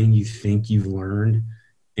everything you think you've learned.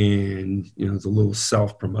 And, it's a little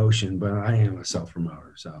self-promotion, but I am a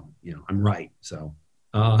self-promoter. So, I'm right. So,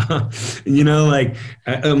 I'm like,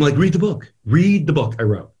 read the book I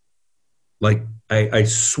wrote. Like, I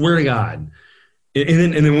swear to God.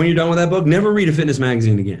 And then when you're done with that book, never read a fitness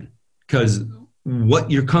magazine again, because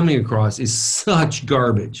what you're coming across is such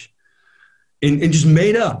garbage and just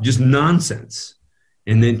made up, just nonsense.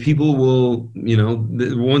 And then people will,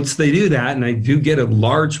 once they do that, and I do get a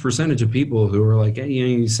large percentage of people who are like, hey,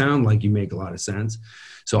 you sound like you make a lot of sense,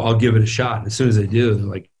 so I'll give it a shot. And as soon as I do, they're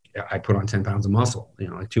like, I put on 10 pounds of muscle.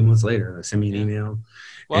 Like 2 months later, they send me an email.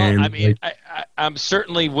 Well, and I'm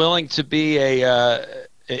certainly willing to be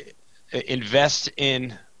invest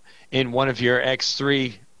in one of your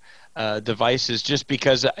X3 devices, just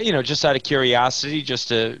because just out of curiosity, just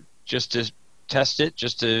to test it,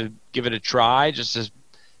 just to give it a try, just to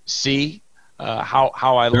see how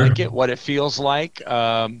I like it, what it feels like,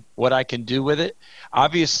 what I can do with it.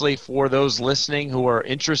 Obviously, for those listening who are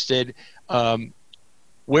interested,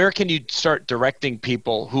 where can you start directing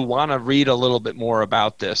people who want to read a little bit more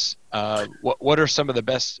about this? What are some of the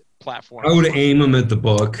best platforms? I would aim them at the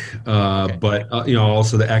book, but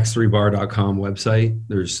also the x3bar.com website.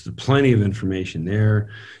 There's plenty of information there.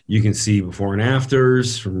 You can see before and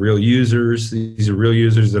afters from real users. These are real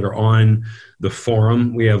users that are on the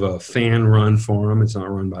forum. We have a fan-run forum. It's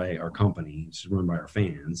not run by our company. It's run by our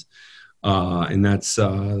fans. And that's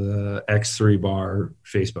the X3Bar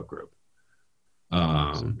Facebook group.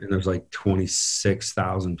 And there's like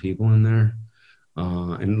 26,000 people in there.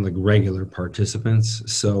 And like regular participants.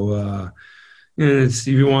 So, if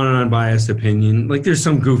you want an unbiased opinion, like there's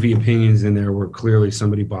some goofy opinions in there where clearly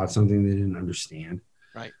somebody bought something they didn't understand.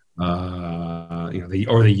 Right.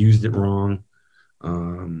 They used it wrong.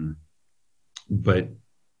 But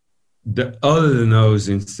other than those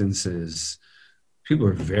instances, people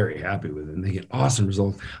are very happy with it and they get awesome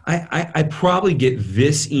results. I probably get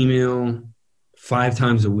this email 5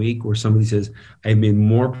 times a week where somebody says, I made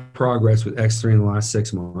more progress with X3 in the last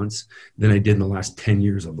 6 months than I did in the last 10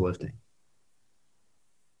 years of lifting.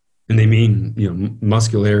 And they mean,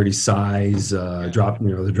 muscularity, size, the drop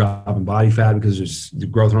in body fat because there's the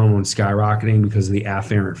growth hormone skyrocketing because of the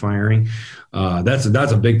afferent firing. That's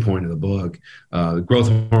a big point of the book. Growth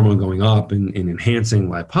hormone going up and enhancing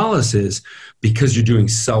lipolysis because you're doing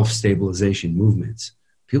self-stabilization movements.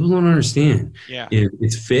 People don't understand. Yeah. If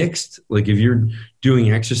it's fixed, like if you're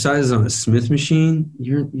doing exercises on a Smith machine,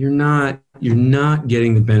 you're not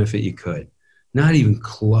getting the benefit you could. Not even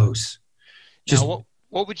close. Just now,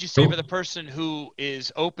 what would you say for the person who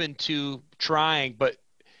is open to trying, but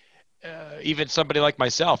even somebody like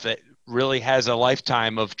myself that really has a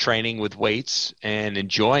lifetime of training with weights and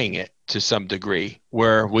enjoying it to some degree,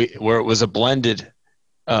 where it was a blended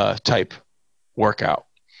type workout?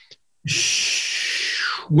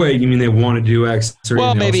 Wait, you mean they want to do X3?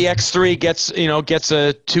 Well, maybe X3 gets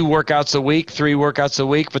a 2 workouts a week, 3 workouts a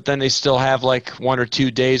week, but then they still have like 1 or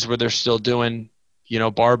 2 days where they're still doing,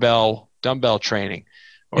 barbell, dumbbell training.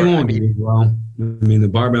 It won't be well. I mean, the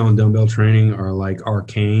barbell and dumbbell training are like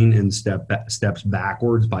arcane and steps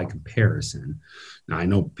backwards by comparison. Now, I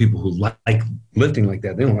know people who like lifting like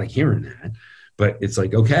that. They don't like hearing that. But it's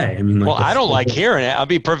like, okay. I mean, I don't like hearing it. I'll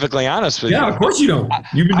be perfectly honest with you. Yeah, of course you don't.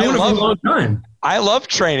 You've been doing it for a long time. I love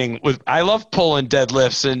training. I love pulling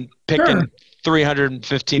deadlifts and picking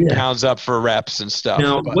 315 pounds up for reps and stuff.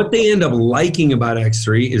 Now, what they end up liking about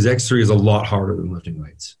X3 is a lot harder than lifting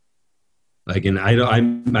weights. Like, and I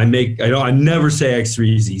never say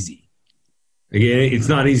X3 is easy. Again, it's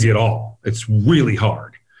not easy at all. It's really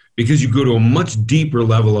hard because you go to a much deeper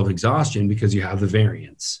level of exhaustion because you have the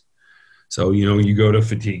variance. So, you go to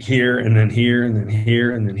fatigue here and then here and then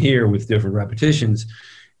here and then here with different repetitions,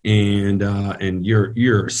 and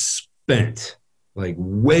you're spent like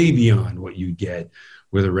way beyond what you get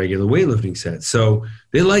with a regular weightlifting set. So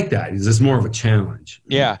they like that. It's just more of a challenge.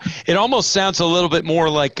 Yeah. It almost sounds a little bit more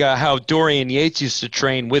like how Dorian Yates used to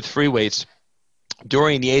train with free weights.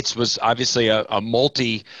 Dorian Yates was obviously a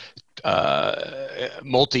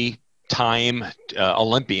multi-time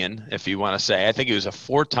Olympian, if you want to say. I think he was a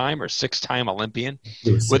 4-time or 6-time Olympian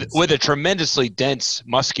with a tremendously dense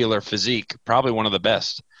muscular physique, probably one of the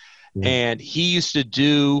best. Yeah. And he used to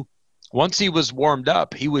do, once he was warmed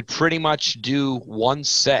up, he would pretty much do 1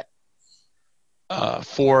 set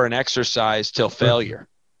for an exercise till failure.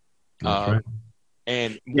 Right.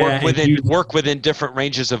 And work within different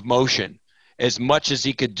ranges of motion as much as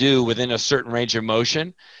he could do within a certain range of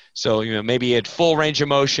motion. So, maybe he had full range of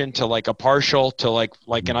motion to like a partial to like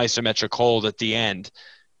an isometric hold at the end.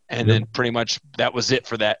 And then pretty much that was it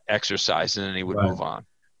for that exercise. And then he would move on.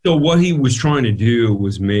 So what he was trying to do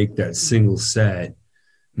was make that single set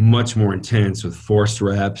much more intense with forced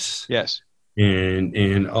reps. Yes.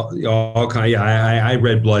 And all kind. Yeah, I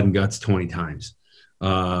read Blood and Guts 20 times.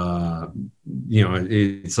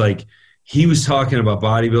 It's like he was talking about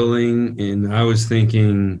bodybuilding, and I was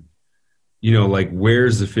thinking, like,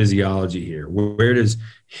 where's the physiology here? Where does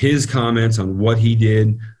his comments on what he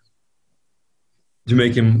did to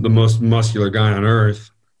make him the most muscular guy on earth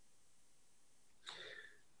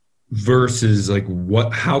versus like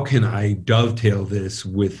how can I dovetail this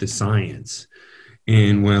with the science?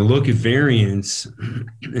 And when I look at variance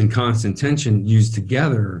and constant tension used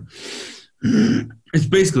together, it's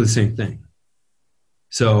basically the same thing.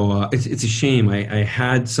 So it's a shame. I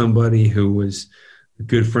had somebody who was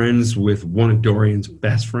good friends with one of Dorian's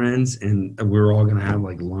best friends, and we were all going to have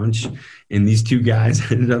like lunch, and these 2 guys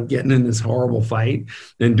ended up getting in this horrible fight.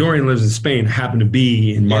 And Dorian lives in Spain, happened to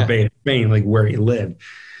be in Marbella, Spain, like where he lived.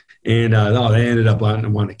 And they ended up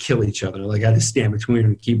wanting to kill each other. Like I had to stand between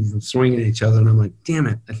them and keep them from swinging at each other. And I'm like, damn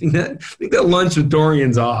it! I think that lunch with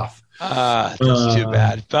Dorian's off. That's too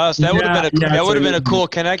bad. That would have been a cool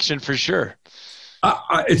connection for sure.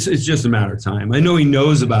 It's just a matter of time. I know he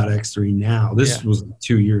knows about X3 now. This was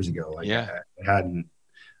 2 years ago. I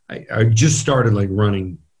just started like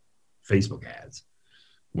running Facebook ads,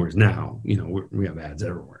 whereas now we have ads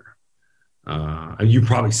everywhere. You've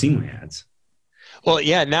probably seen my ads. Well,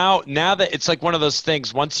 yeah. Now that it's like one of those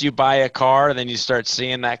things. Once you buy a car, then you start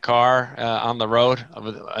seeing that car on the road.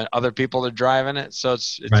 Other people are driving it, so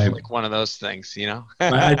it's like one of those things,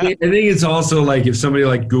 I think it's also like if somebody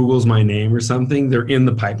like Googles my name or something, they're in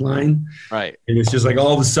the pipeline, right? And it's just like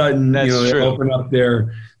all of a sudden, they open up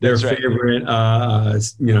their favorite,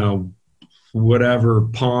 whatever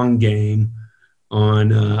Pong game on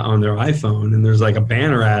their iPhone, and there's like a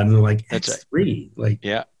banner ad, and they're like X3, like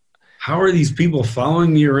yeah. How are these people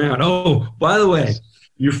following me around? Oh, by the way,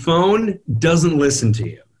 your phone doesn't listen to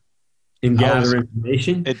you and gather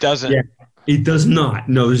information. It doesn't. Yeah, it does not.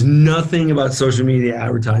 No, there's nothing about social media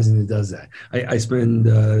advertising that does that. I spend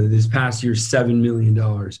this past year $7 million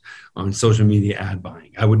on social media ad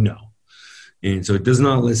buying. I would know. And so it does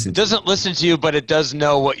not listen. It doesn't listen to you, but it does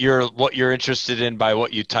know what you're interested in by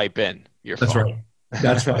what you type in your phone. That's right.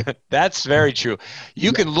 That's right. That's very true.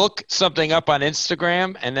 You can look something up on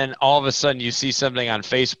Instagram, and then all of a sudden you see something on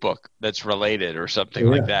Facebook that's related or something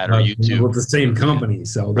like that, or YouTube. With the same company,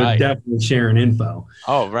 so they're definitely sharing info.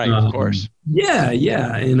 Oh, right, of course. Yeah,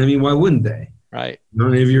 and I mean, why wouldn't they? Right.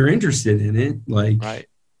 If you're interested in it, like.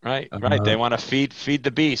 Right. They want to feed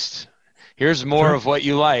the beast. Here's more of what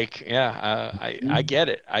you like. Yeah, I get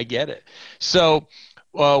it. So,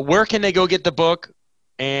 where can they go get the book?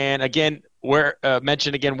 And again,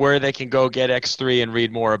 mention again where they can go get X3 and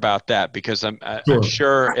read more about that, because I'm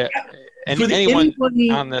sure anyone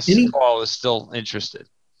on this call is still interested.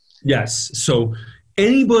 Yes. So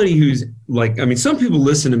anybody who's like, I mean, some people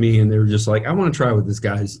listen to me and they're just like, I want to try what this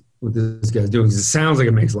guy's doing because it sounds like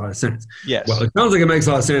it makes a lot of sense. Yes. Well, it sounds like it makes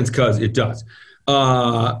a lot of sense because it does.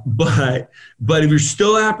 But if you're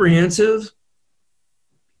still apprehensive,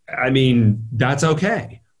 I mean, that's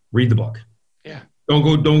okay. Read the book. Yeah.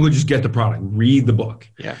 Don't go just get the product. Read the book.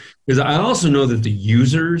 Yeah. Because I also know that the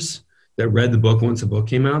users that read the book once the book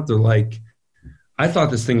came out, they're like, I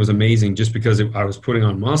thought this thing was amazing just because I was putting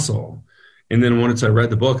on muscle. And then once I read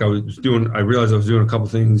the book, I realized I was doing a couple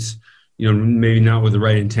things, maybe not with the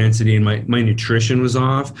right intensity, and my nutrition was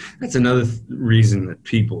off. That's another reason that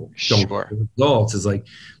people don't get results is like,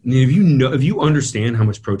 if you understand how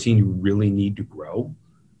much protein you really need to grow,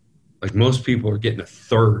 like most people are getting a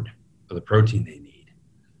third of the protein they need.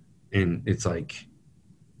 And it's like,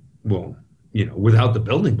 well, without the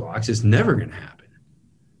building blocks, it's never going to happen.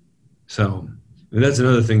 So that's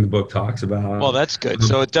another thing the book talks about. Well, that's good.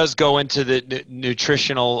 So it does go into the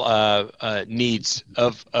nutritional needs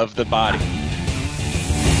of the body.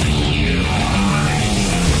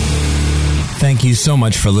 Thank you so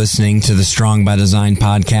much for listening to the Strong by Design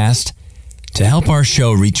podcast. To help our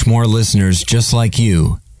show reach more listeners just like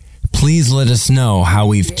you, please let us know how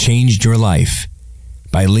we've changed your life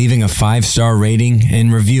by leaving a 5-star rating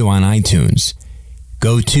and review on iTunes.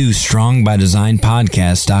 Go to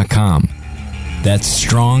strongbydesignpodcast.com. That's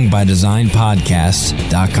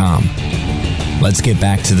strongbydesignpodcast.com. Let's get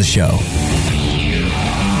back to the show.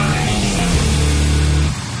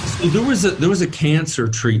 So there was a cancer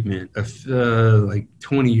treatment like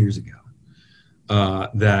 20 years ago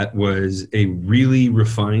that was a really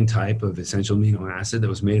refined type of essential amino acid that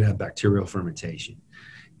was made out of bacterial fermentation,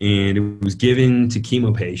 and it was given to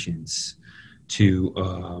chemo patients to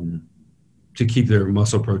keep their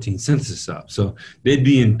muscle protein synthesis up. So they'd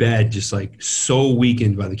be in bed just like so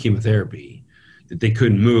weakened by the chemotherapy that they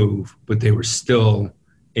couldn't move, but they were still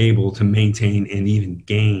able to maintain and even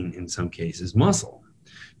gain, in some cases, muscle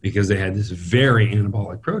because they had this very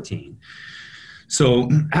anabolic protein. So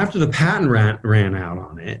after the patent ran out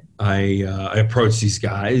on it, I approached these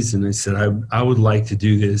guys and I said, I would like to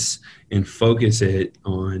do this and focus it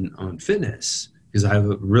on fitness because I have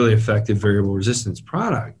a really effective variable resistance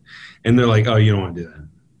product. And they're like, oh, you don't want to do that.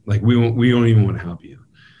 Like, we don't even want to help you.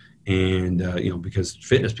 And, because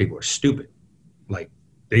fitness people are stupid. Like,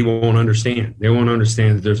 they won't understand. They won't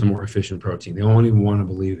understand that there's a more efficient protein. They won't even want to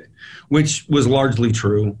believe it, which was largely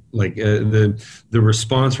true. Like, the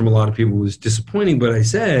response from a lot of people was disappointing. But I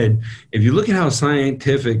said, if you look at how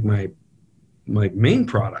scientific my main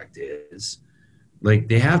product is, like,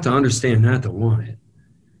 they have to understand that to want it.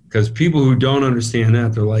 Because people who don't understand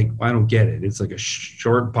that, they're like, well, I don't get it. It's like a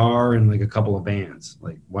short bar and like a couple of bands.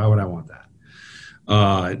 Like, why would I want that?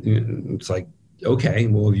 It's like, okay,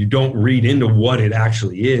 well, you don't read into what it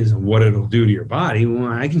actually is and what it'll do to your body.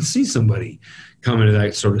 Well, I can see somebody coming to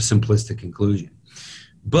that sort of simplistic conclusion.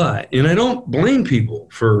 And I don't blame people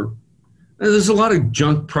there's a lot of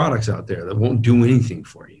junk products out there that won't do anything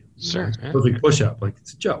for you. Sure. Yeah. Perfect push-up, like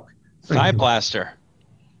it's a joke. Thigh Blaster.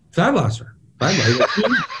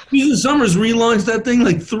 Susan Summers relaunched that thing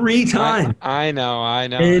like 3 times. I know.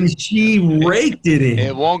 And she raked it in.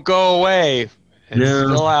 It won't go away. It's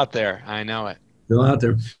still out there. I know it. Still out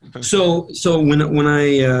there. So when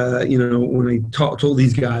I told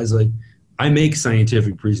these guys, like, I make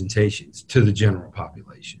scientific presentations to the general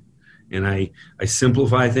population, and I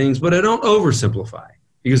simplify things, but I don't oversimplify,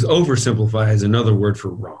 because oversimplify is another word for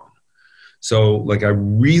wrong. So like, I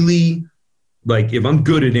really, like, if I'm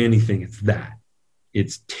good at anything, it's that.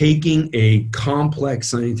 It's taking a complex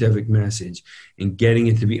scientific message and getting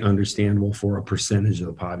it to be understandable for a percentage of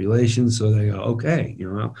the population. So they go, okay,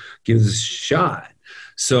 give this a shot.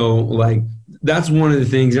 So like, that's one of the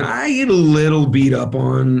things I get a little beat up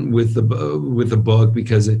on with the book,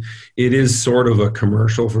 because it is sort of a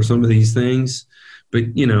commercial for some of these things.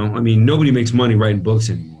 But, nobody makes money writing books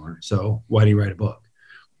anymore. So why do you write a book?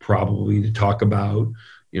 Probably to talk about,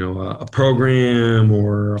 a program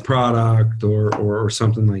or a product or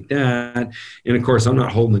something like that. And of course, I'm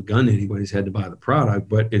not holding a gun to anybody's head to buy the product,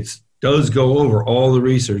 but it does go over all the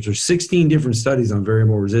research. There's 16 different studies on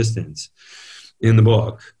variable resistance in the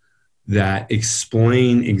book that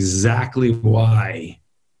explain exactly why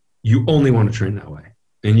you only want to train that way,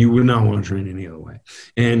 and you would not want to train any other way.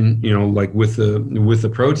 And, like with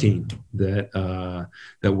the protein that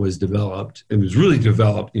was developed, it was really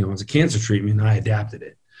developed, as a cancer treatment. I adapted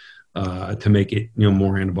it to make it,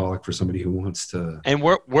 more anabolic for somebody who wants to. And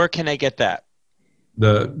where can I get that?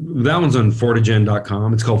 That one's on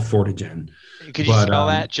Fortigen.com. It's called Fortigen. Could you spell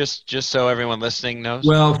that just so everyone listening knows?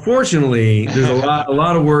 Well, fortunately, there's a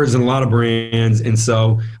lot of words and a lot of brands, and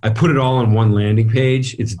so I put it all on one landing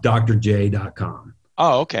page. It's drj.com.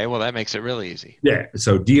 Oh, okay. Well, that makes it really easy. Yeah.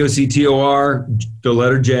 So DOCTOR, the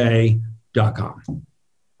letter J.com.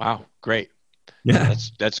 Wow, great. Yeah,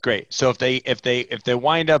 that's great. So if they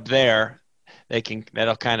wind up there,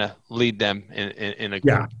 that'll kind of lead them in a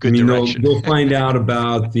good direction. They'll find out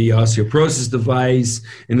about the osteoporosis device,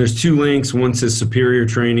 and there's two links. One says superior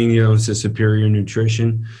training, the other one says superior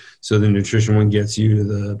nutrition. So the nutrition one gets you to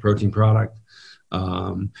the protein product.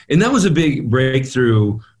 And that was a big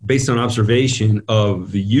breakthrough based on observation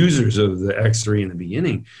of the users of the X3 in the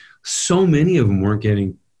beginning. So many of them weren't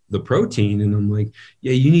getting the protein, and I'm like,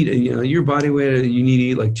 yeah, you need, your body weight, you need to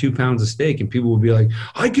eat like 2 pounds of steak, and people will be like,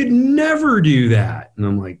 I could never do that, and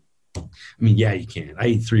I'm like, I mean, yeah, you can. I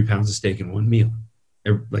eat 3 pounds of steak in one meal,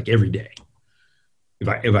 every day, if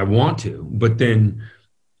I want to. But then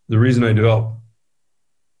the reason I developed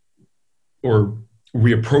or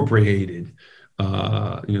reappropriated,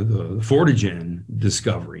 the Fortigen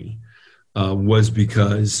discovery was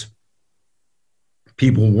because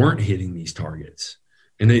people weren't hitting these targets.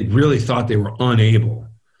 And they really thought they were unable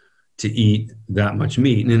to eat that much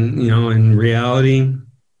meat. And, in reality,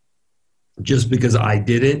 just because I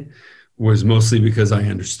did it was mostly because I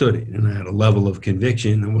understood it. And I had a level of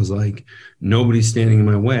conviction that was like, nobody's standing in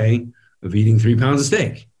my way of eating 3 pounds of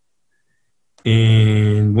steak.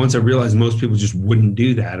 And once I realized most people just wouldn't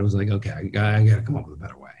do that, it was like, okay, I got to come up with a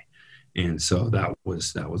better way. And so that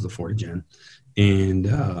was the Fortigen. And,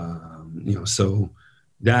 so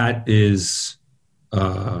that is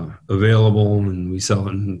available, and we sell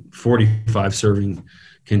it in 45 serving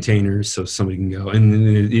containers, so somebody can go. And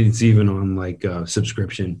it's even on like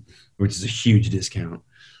subscription, which is a huge discount.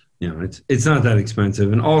 It's not that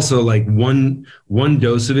expensive, and also like one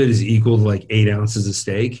dose of it is equal to like 8 ounces of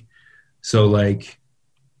steak. So like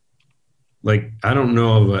I don't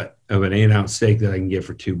know of an 8-ounce steak that I can get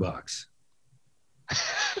for $2.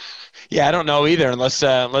 Yeah, I don't know either, unless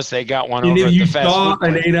they got one over at the fast food. If you saw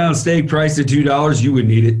an 8-ounce steak priced at $2, you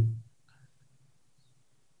wouldn't eat it.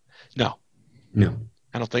 No,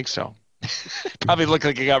 I don't think so. Probably look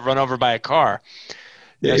like it got run over by a car.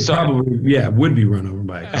 Yeah, would be run over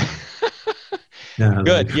by a car.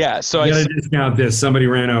 Good. Yeah. So you got to discount this. Somebody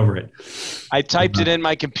ran over it. I typed it in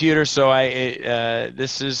my computer, so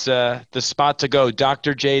this is the spot to go.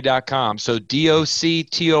 drj.com. So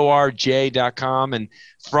DOCTORJ.com, and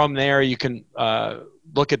from there you can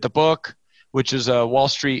look at the book, which is a Wall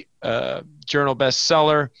Street Journal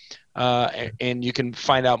bestseller, and you can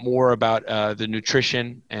find out more about the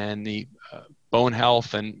nutrition and the bone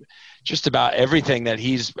health and just about everything that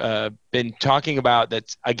he's been talking about.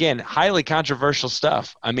 That's, again, highly controversial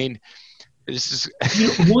stuff. I mean, this is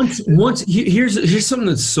here's something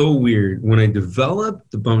that's so weird. When I developed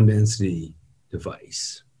the bone density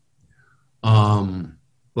device,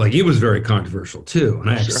 it was very controversial too, and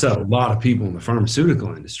I upset a lot of people in the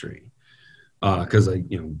pharmaceutical industry because I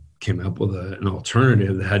came up with an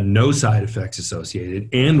alternative that had no side effects associated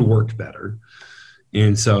and worked better.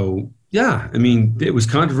 And so, yeah, I mean, it was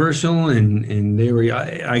controversial, and they were.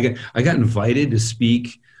 I got invited to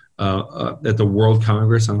speak at the World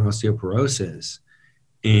Congress on Osteoporosis,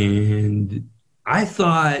 and I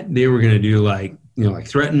thought they were going to do like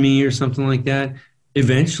threaten me or something like that.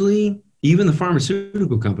 Eventually, even the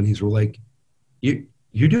pharmaceutical companies were like, "You're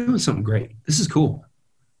doing something great. This is cool.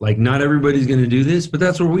 Like, not everybody's going to do this, but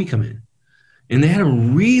that's where we come in." And they had a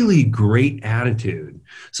really great attitude.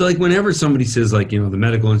 So like whenever somebody says like, the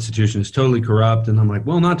medical institution is totally corrupt, and I'm like,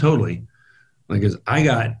 well, not totally. Like, 'cause I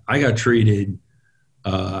got treated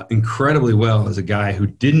incredibly well as a guy who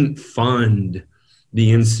didn't fund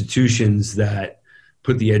the institutions that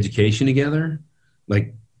put the education together.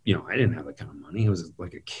 Like, I didn't have that kind of money. I was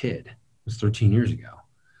like a kid. It was 13 years ago.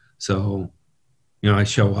 So, I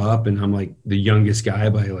show up and I'm like the youngest guy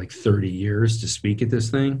by like 30 years to speak at this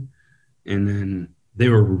thing. And then they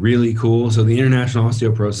were really cool. So the International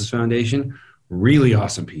Osteoporosis Foundation, really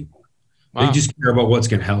awesome people. Wow. They just care about what's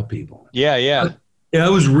going to help people. Yeah. Yeah,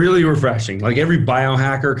 it was really refreshing. Like every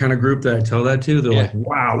biohacker kind of group that I tell that to, they're like,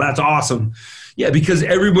 wow, that's awesome. Yeah, because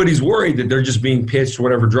everybody's worried that they're just being pitched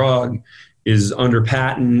whatever drug is under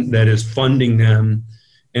patent that is funding them,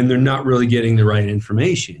 and they're not really getting the right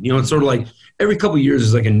information. It's sort of like every couple of years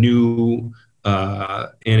is like a new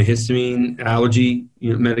antihistamine allergy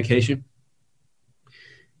medication.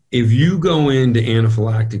 If you go into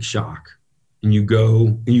anaphylactic shock and you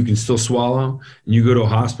can still swallow and you go to a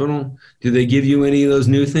hospital, do they give you any of those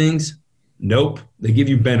new things? Nope. They give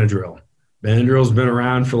you Benadryl. Benadryl's been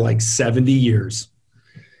around for like 70 years.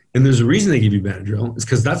 And there's a reason they give you Benadryl. It's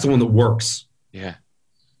because that's the one that works. Yeah.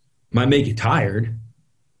 Might make you tired,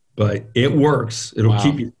 but it works. It'll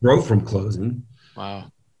keep your throat from closing.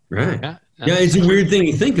 Wow. Right. Yeah. Yeah, it's a weird thing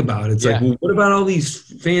to think about. It's like, well, what about all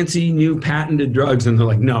these fancy new patented drugs? And they're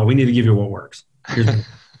like, no, we need to give you what works. So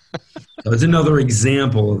it's another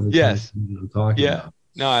example of the kind of thing I'm talking about.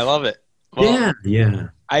 No, I love it. Well, yeah.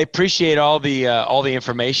 I appreciate all the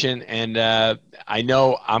information, and I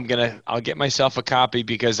know I'll get myself a copy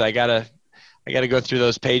because I gotta go through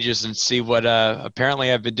those pages and see what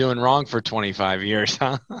apparently I've been doing wrong for 25 years.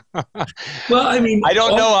 Huh? Well, I mean, I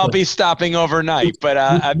don't know. I'll be stopping overnight, but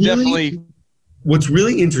I'm definitely. What's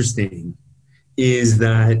really interesting is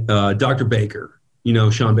that Dr. Baker,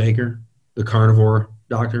 Shawn Baker, the carnivore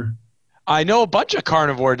doctor. I know a bunch of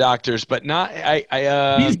carnivore doctors, but not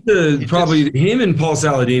he's probably him and Paul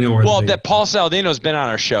Saladino. That Paul Saladino's been on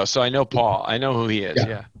our show, so I know Paul. I know who he is.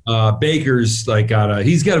 Yeah. Baker's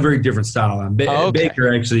he's got a very different style.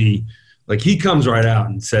 Baker actually, he comes right out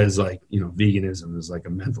and says veganism is like a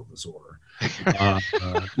mental disorder. Well,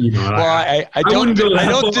 I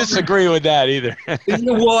don't disagree with that either.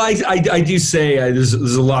 Well, I do say there's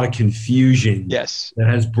a lot of confusion. Yes. That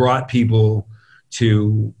has brought people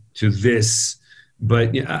to this,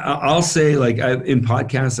 but I'll say in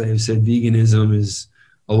podcasts I have said veganism is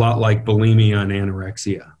a lot like bulimia and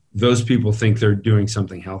anorexia. Those people think they're doing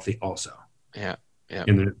something healthy also. Yeah. I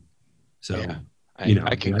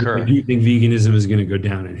concur. I do think veganism is going to go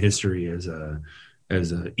down in history as a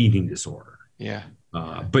eating disorder. Yeah.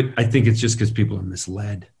 But I think it's just because people are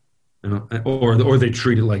misled, or they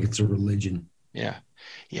treat it like it's a religion. Yeah.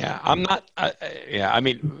 Yeah. I'm not. I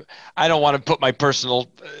mean, I don't want to put my personal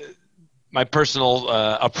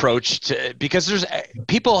approach to, because there's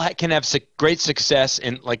people can have great success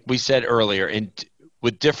in, like we said earlier,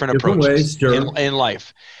 with different approaches ways, sure. in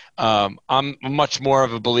life. I'm much more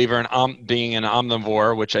of a believer in being an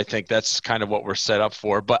omnivore, which I think that's kind of what we're set up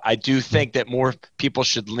for. But I do think that more people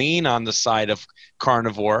should lean on the side of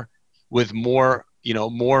carnivore with more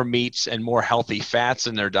meats and more healthy fats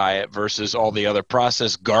in their diet versus all the other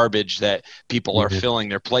processed garbage that people are filling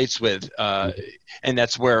their plates with. And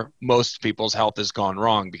that's where most people's health has gone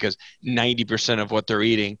wrong, because 90% of what they're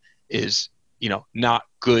eating is, not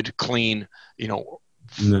good, clean,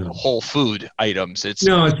 whole food items. It's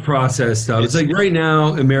processed stuff. It's like right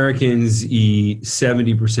now Americans eat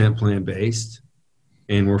 70% plant-based,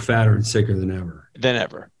 and we're fatter and sicker than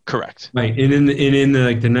ever. Correct. Right. And in the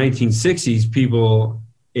 1960s, people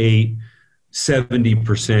ate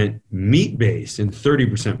 70% meat-based and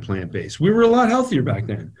 30% plant-based. We were a lot healthier back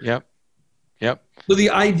then. Yep. So the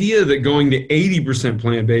idea that going to 80%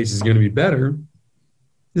 plant-based is going to be better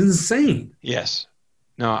is insane. Yes.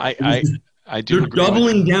 No, I do. They're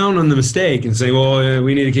doubling down on the mistake and saying, well,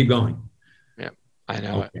 we need to keep going. Yeah, I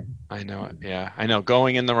know it. I know it. Yeah, I know.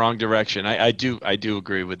 Going in the wrong direction. I do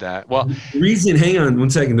agree with that. Well, hang on one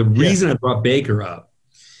second. The reason I brought Baker up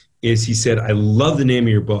is he said, I love the name of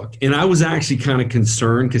your book. And I was actually kind of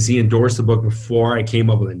concerned because he endorsed the book before I came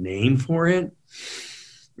up with a name for it.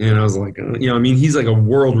 And I was like, he's like a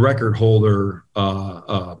world record holder,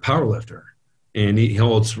 power lifter. And he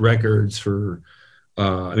holds records for,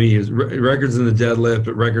 he has records in the deadlift,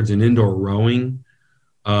 but records in indoor rowing,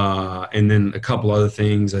 and then a couple other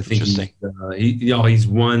things. I think he's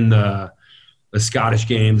won the Scottish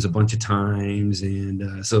Games a bunch of times,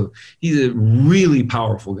 and so he's a really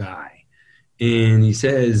powerful guy. And he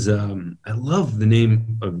says, "I love the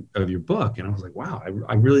name of your book," and I was like, "Wow,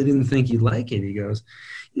 I really didn't think you'd like it." He goes,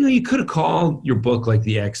 "You could have called your book like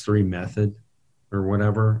the X3 Method or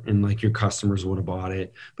whatever, and like your customers would have bought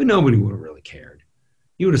it, but nobody would have really cared.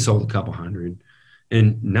 You would have sold a couple hundred,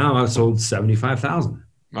 and now I've sold 75,000."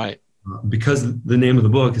 Right. Because the name of the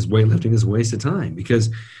book is Weightlifting is a Waste of Time.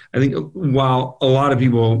 Because I think while a lot of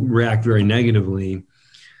people react very negatively,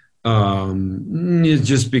 it's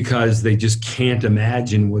just because they just can't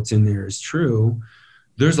imagine what's in there is true.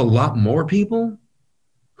 There's a lot more people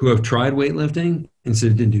who have tried weightlifting and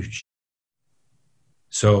said it didn't do shit.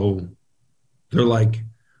 So they're like,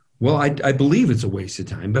 well, I believe it's a waste of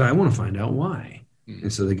time, but I want to find out why.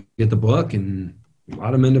 And so they get the book, and a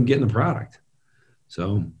lot of them end up getting the product.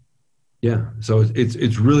 So, yeah. So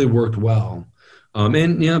it's really worked well.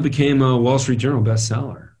 And, it became a Wall Street Journal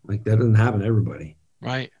bestseller. Like, that doesn't happen to everybody.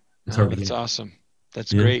 Right. That's awesome.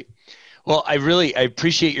 That's great. Well, I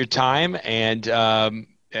appreciate your time, and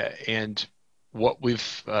what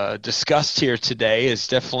we've discussed here today has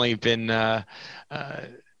definitely been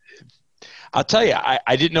I'll tell you,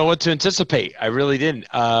 I didn't know what to anticipate. I really didn't.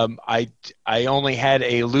 I only had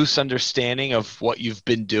a loose understanding of what you've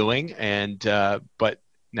been doing, and but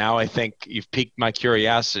now I think you've piqued my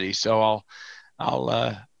curiosity. So I'll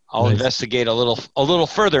nice. Investigate a little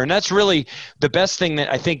further. And that's really the best thing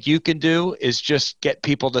that I think you can do is just get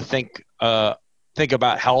people to think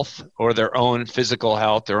about health or their own physical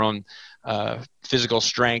health, their own physical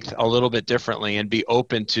strength a little bit differently, and be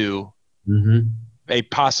open to a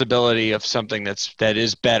possibility of something that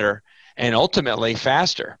is better and ultimately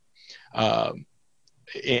faster. And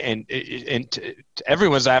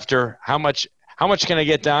everyone's after how much can I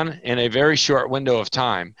get done in a very short window of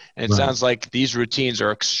time? And it sounds like these routines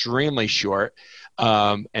are extremely short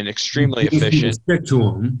and extremely efficient. Stick to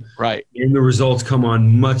them, right? And the results come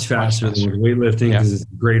on much faster than weightlifting because it's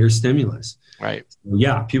greater stimulus. Right. So,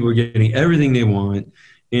 yeah, people are getting everything they want,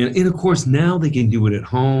 and of course now they can do it at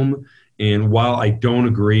home. And while I don't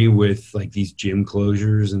agree with like these gym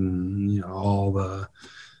closures and all the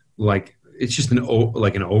it's just an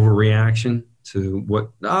overreaction to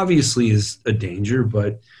what obviously is a danger,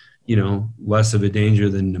 but less of a danger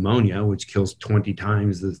than pneumonia, which kills 20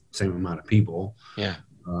 times the same amount of people. Yeah.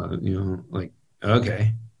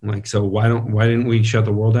 Okay. So why didn't we shut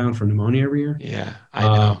the world down for pneumonia every year? Yeah, I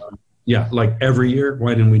know. Every year.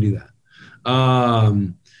 Why didn't we do that?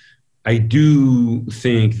 I do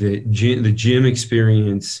think that the gym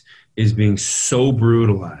experience is being so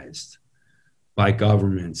brutalized by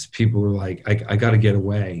governments. People are like, I got to get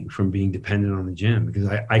away from being dependent on the gym because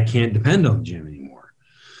I can't depend on the gym anymore.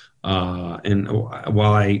 And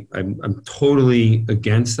while I'm totally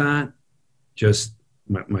against that, just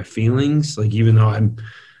my feelings, even though I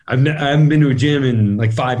haven't been to a gym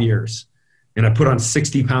in 5 years, and I put on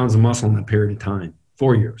 60 pounds of muscle in that period of time,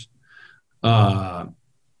 4 years.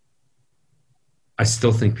 I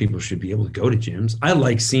still think people should be able to go to gyms. I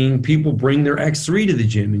like seeing people bring their X3 to the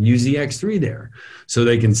gym and use the X3 there so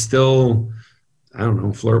they can still,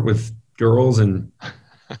 flirt with girls and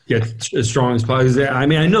get as strong as possible. I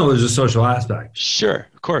mean, I know there's a social aspect. Sure,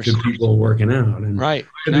 of course. To people working out. And right.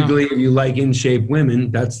 Typically, if you like in-shape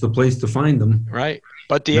women, that's the place to find them. Right.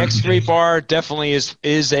 But the X3 bar definitely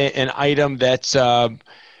is an item that's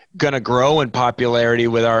going to grow in popularity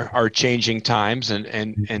with our changing times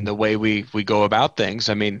and the way we go about things.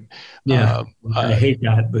 I mean, I hate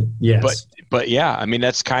that, but yes. But yeah, I mean,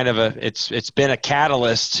 that's kind of it's been a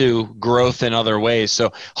catalyst to growth in other ways.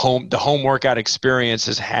 So the home workout experience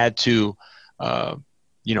has had to,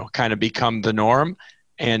 kind of become the norm.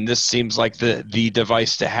 And this seems like the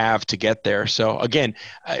device to have to get there. So again,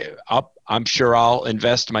 I'm sure I'll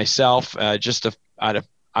invest myself just out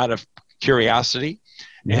of curiosity.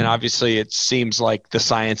 Yeah. And obviously it seems like the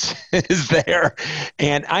science is there.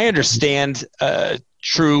 And I understand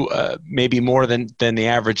maybe more than the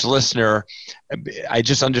average listener. I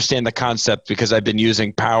just understand the concept because I've been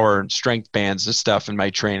using power and strength bands and stuff in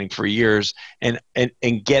my training for years and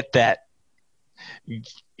get that,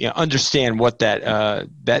 understand what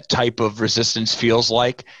that type of resistance feels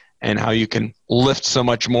like and how you can lift so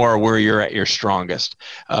much more where you're at your strongest,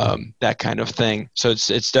 that kind of thing. So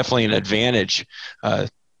it's definitely an advantage.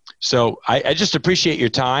 So I just appreciate your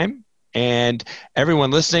time. And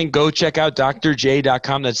everyone listening, go check out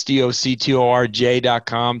drj.com. That's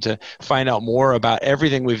DOCTORJ.com to find out more about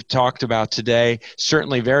everything we've talked about today.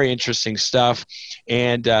 Certainly very interesting stuff.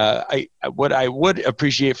 And what I would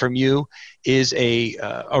appreciate from you is a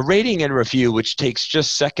rating and review, which takes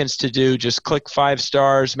just seconds to do. Just click 5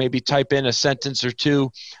 stars, maybe type in a sentence or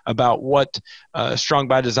two about what Strong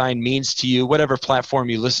by Design means to you, whatever platform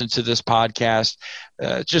you listen to this podcast.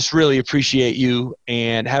 Just really appreciate you,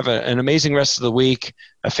 and have an amazing rest of the week,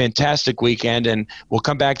 a fantastic weekend, and we'll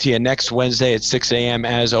come back to you next Wednesday at 6 a.m.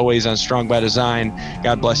 as always on Strong by Design.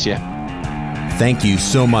 God bless you. Thank you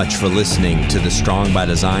so much for listening to the Strong by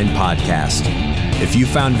Design podcast. If you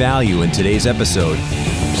found value in today's episode,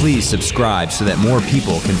 please subscribe so that more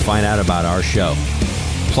people can find out about our show.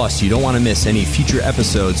 Plus, you don't want to miss any future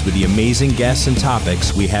episodes with the amazing guests and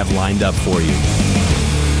topics we have lined up for you.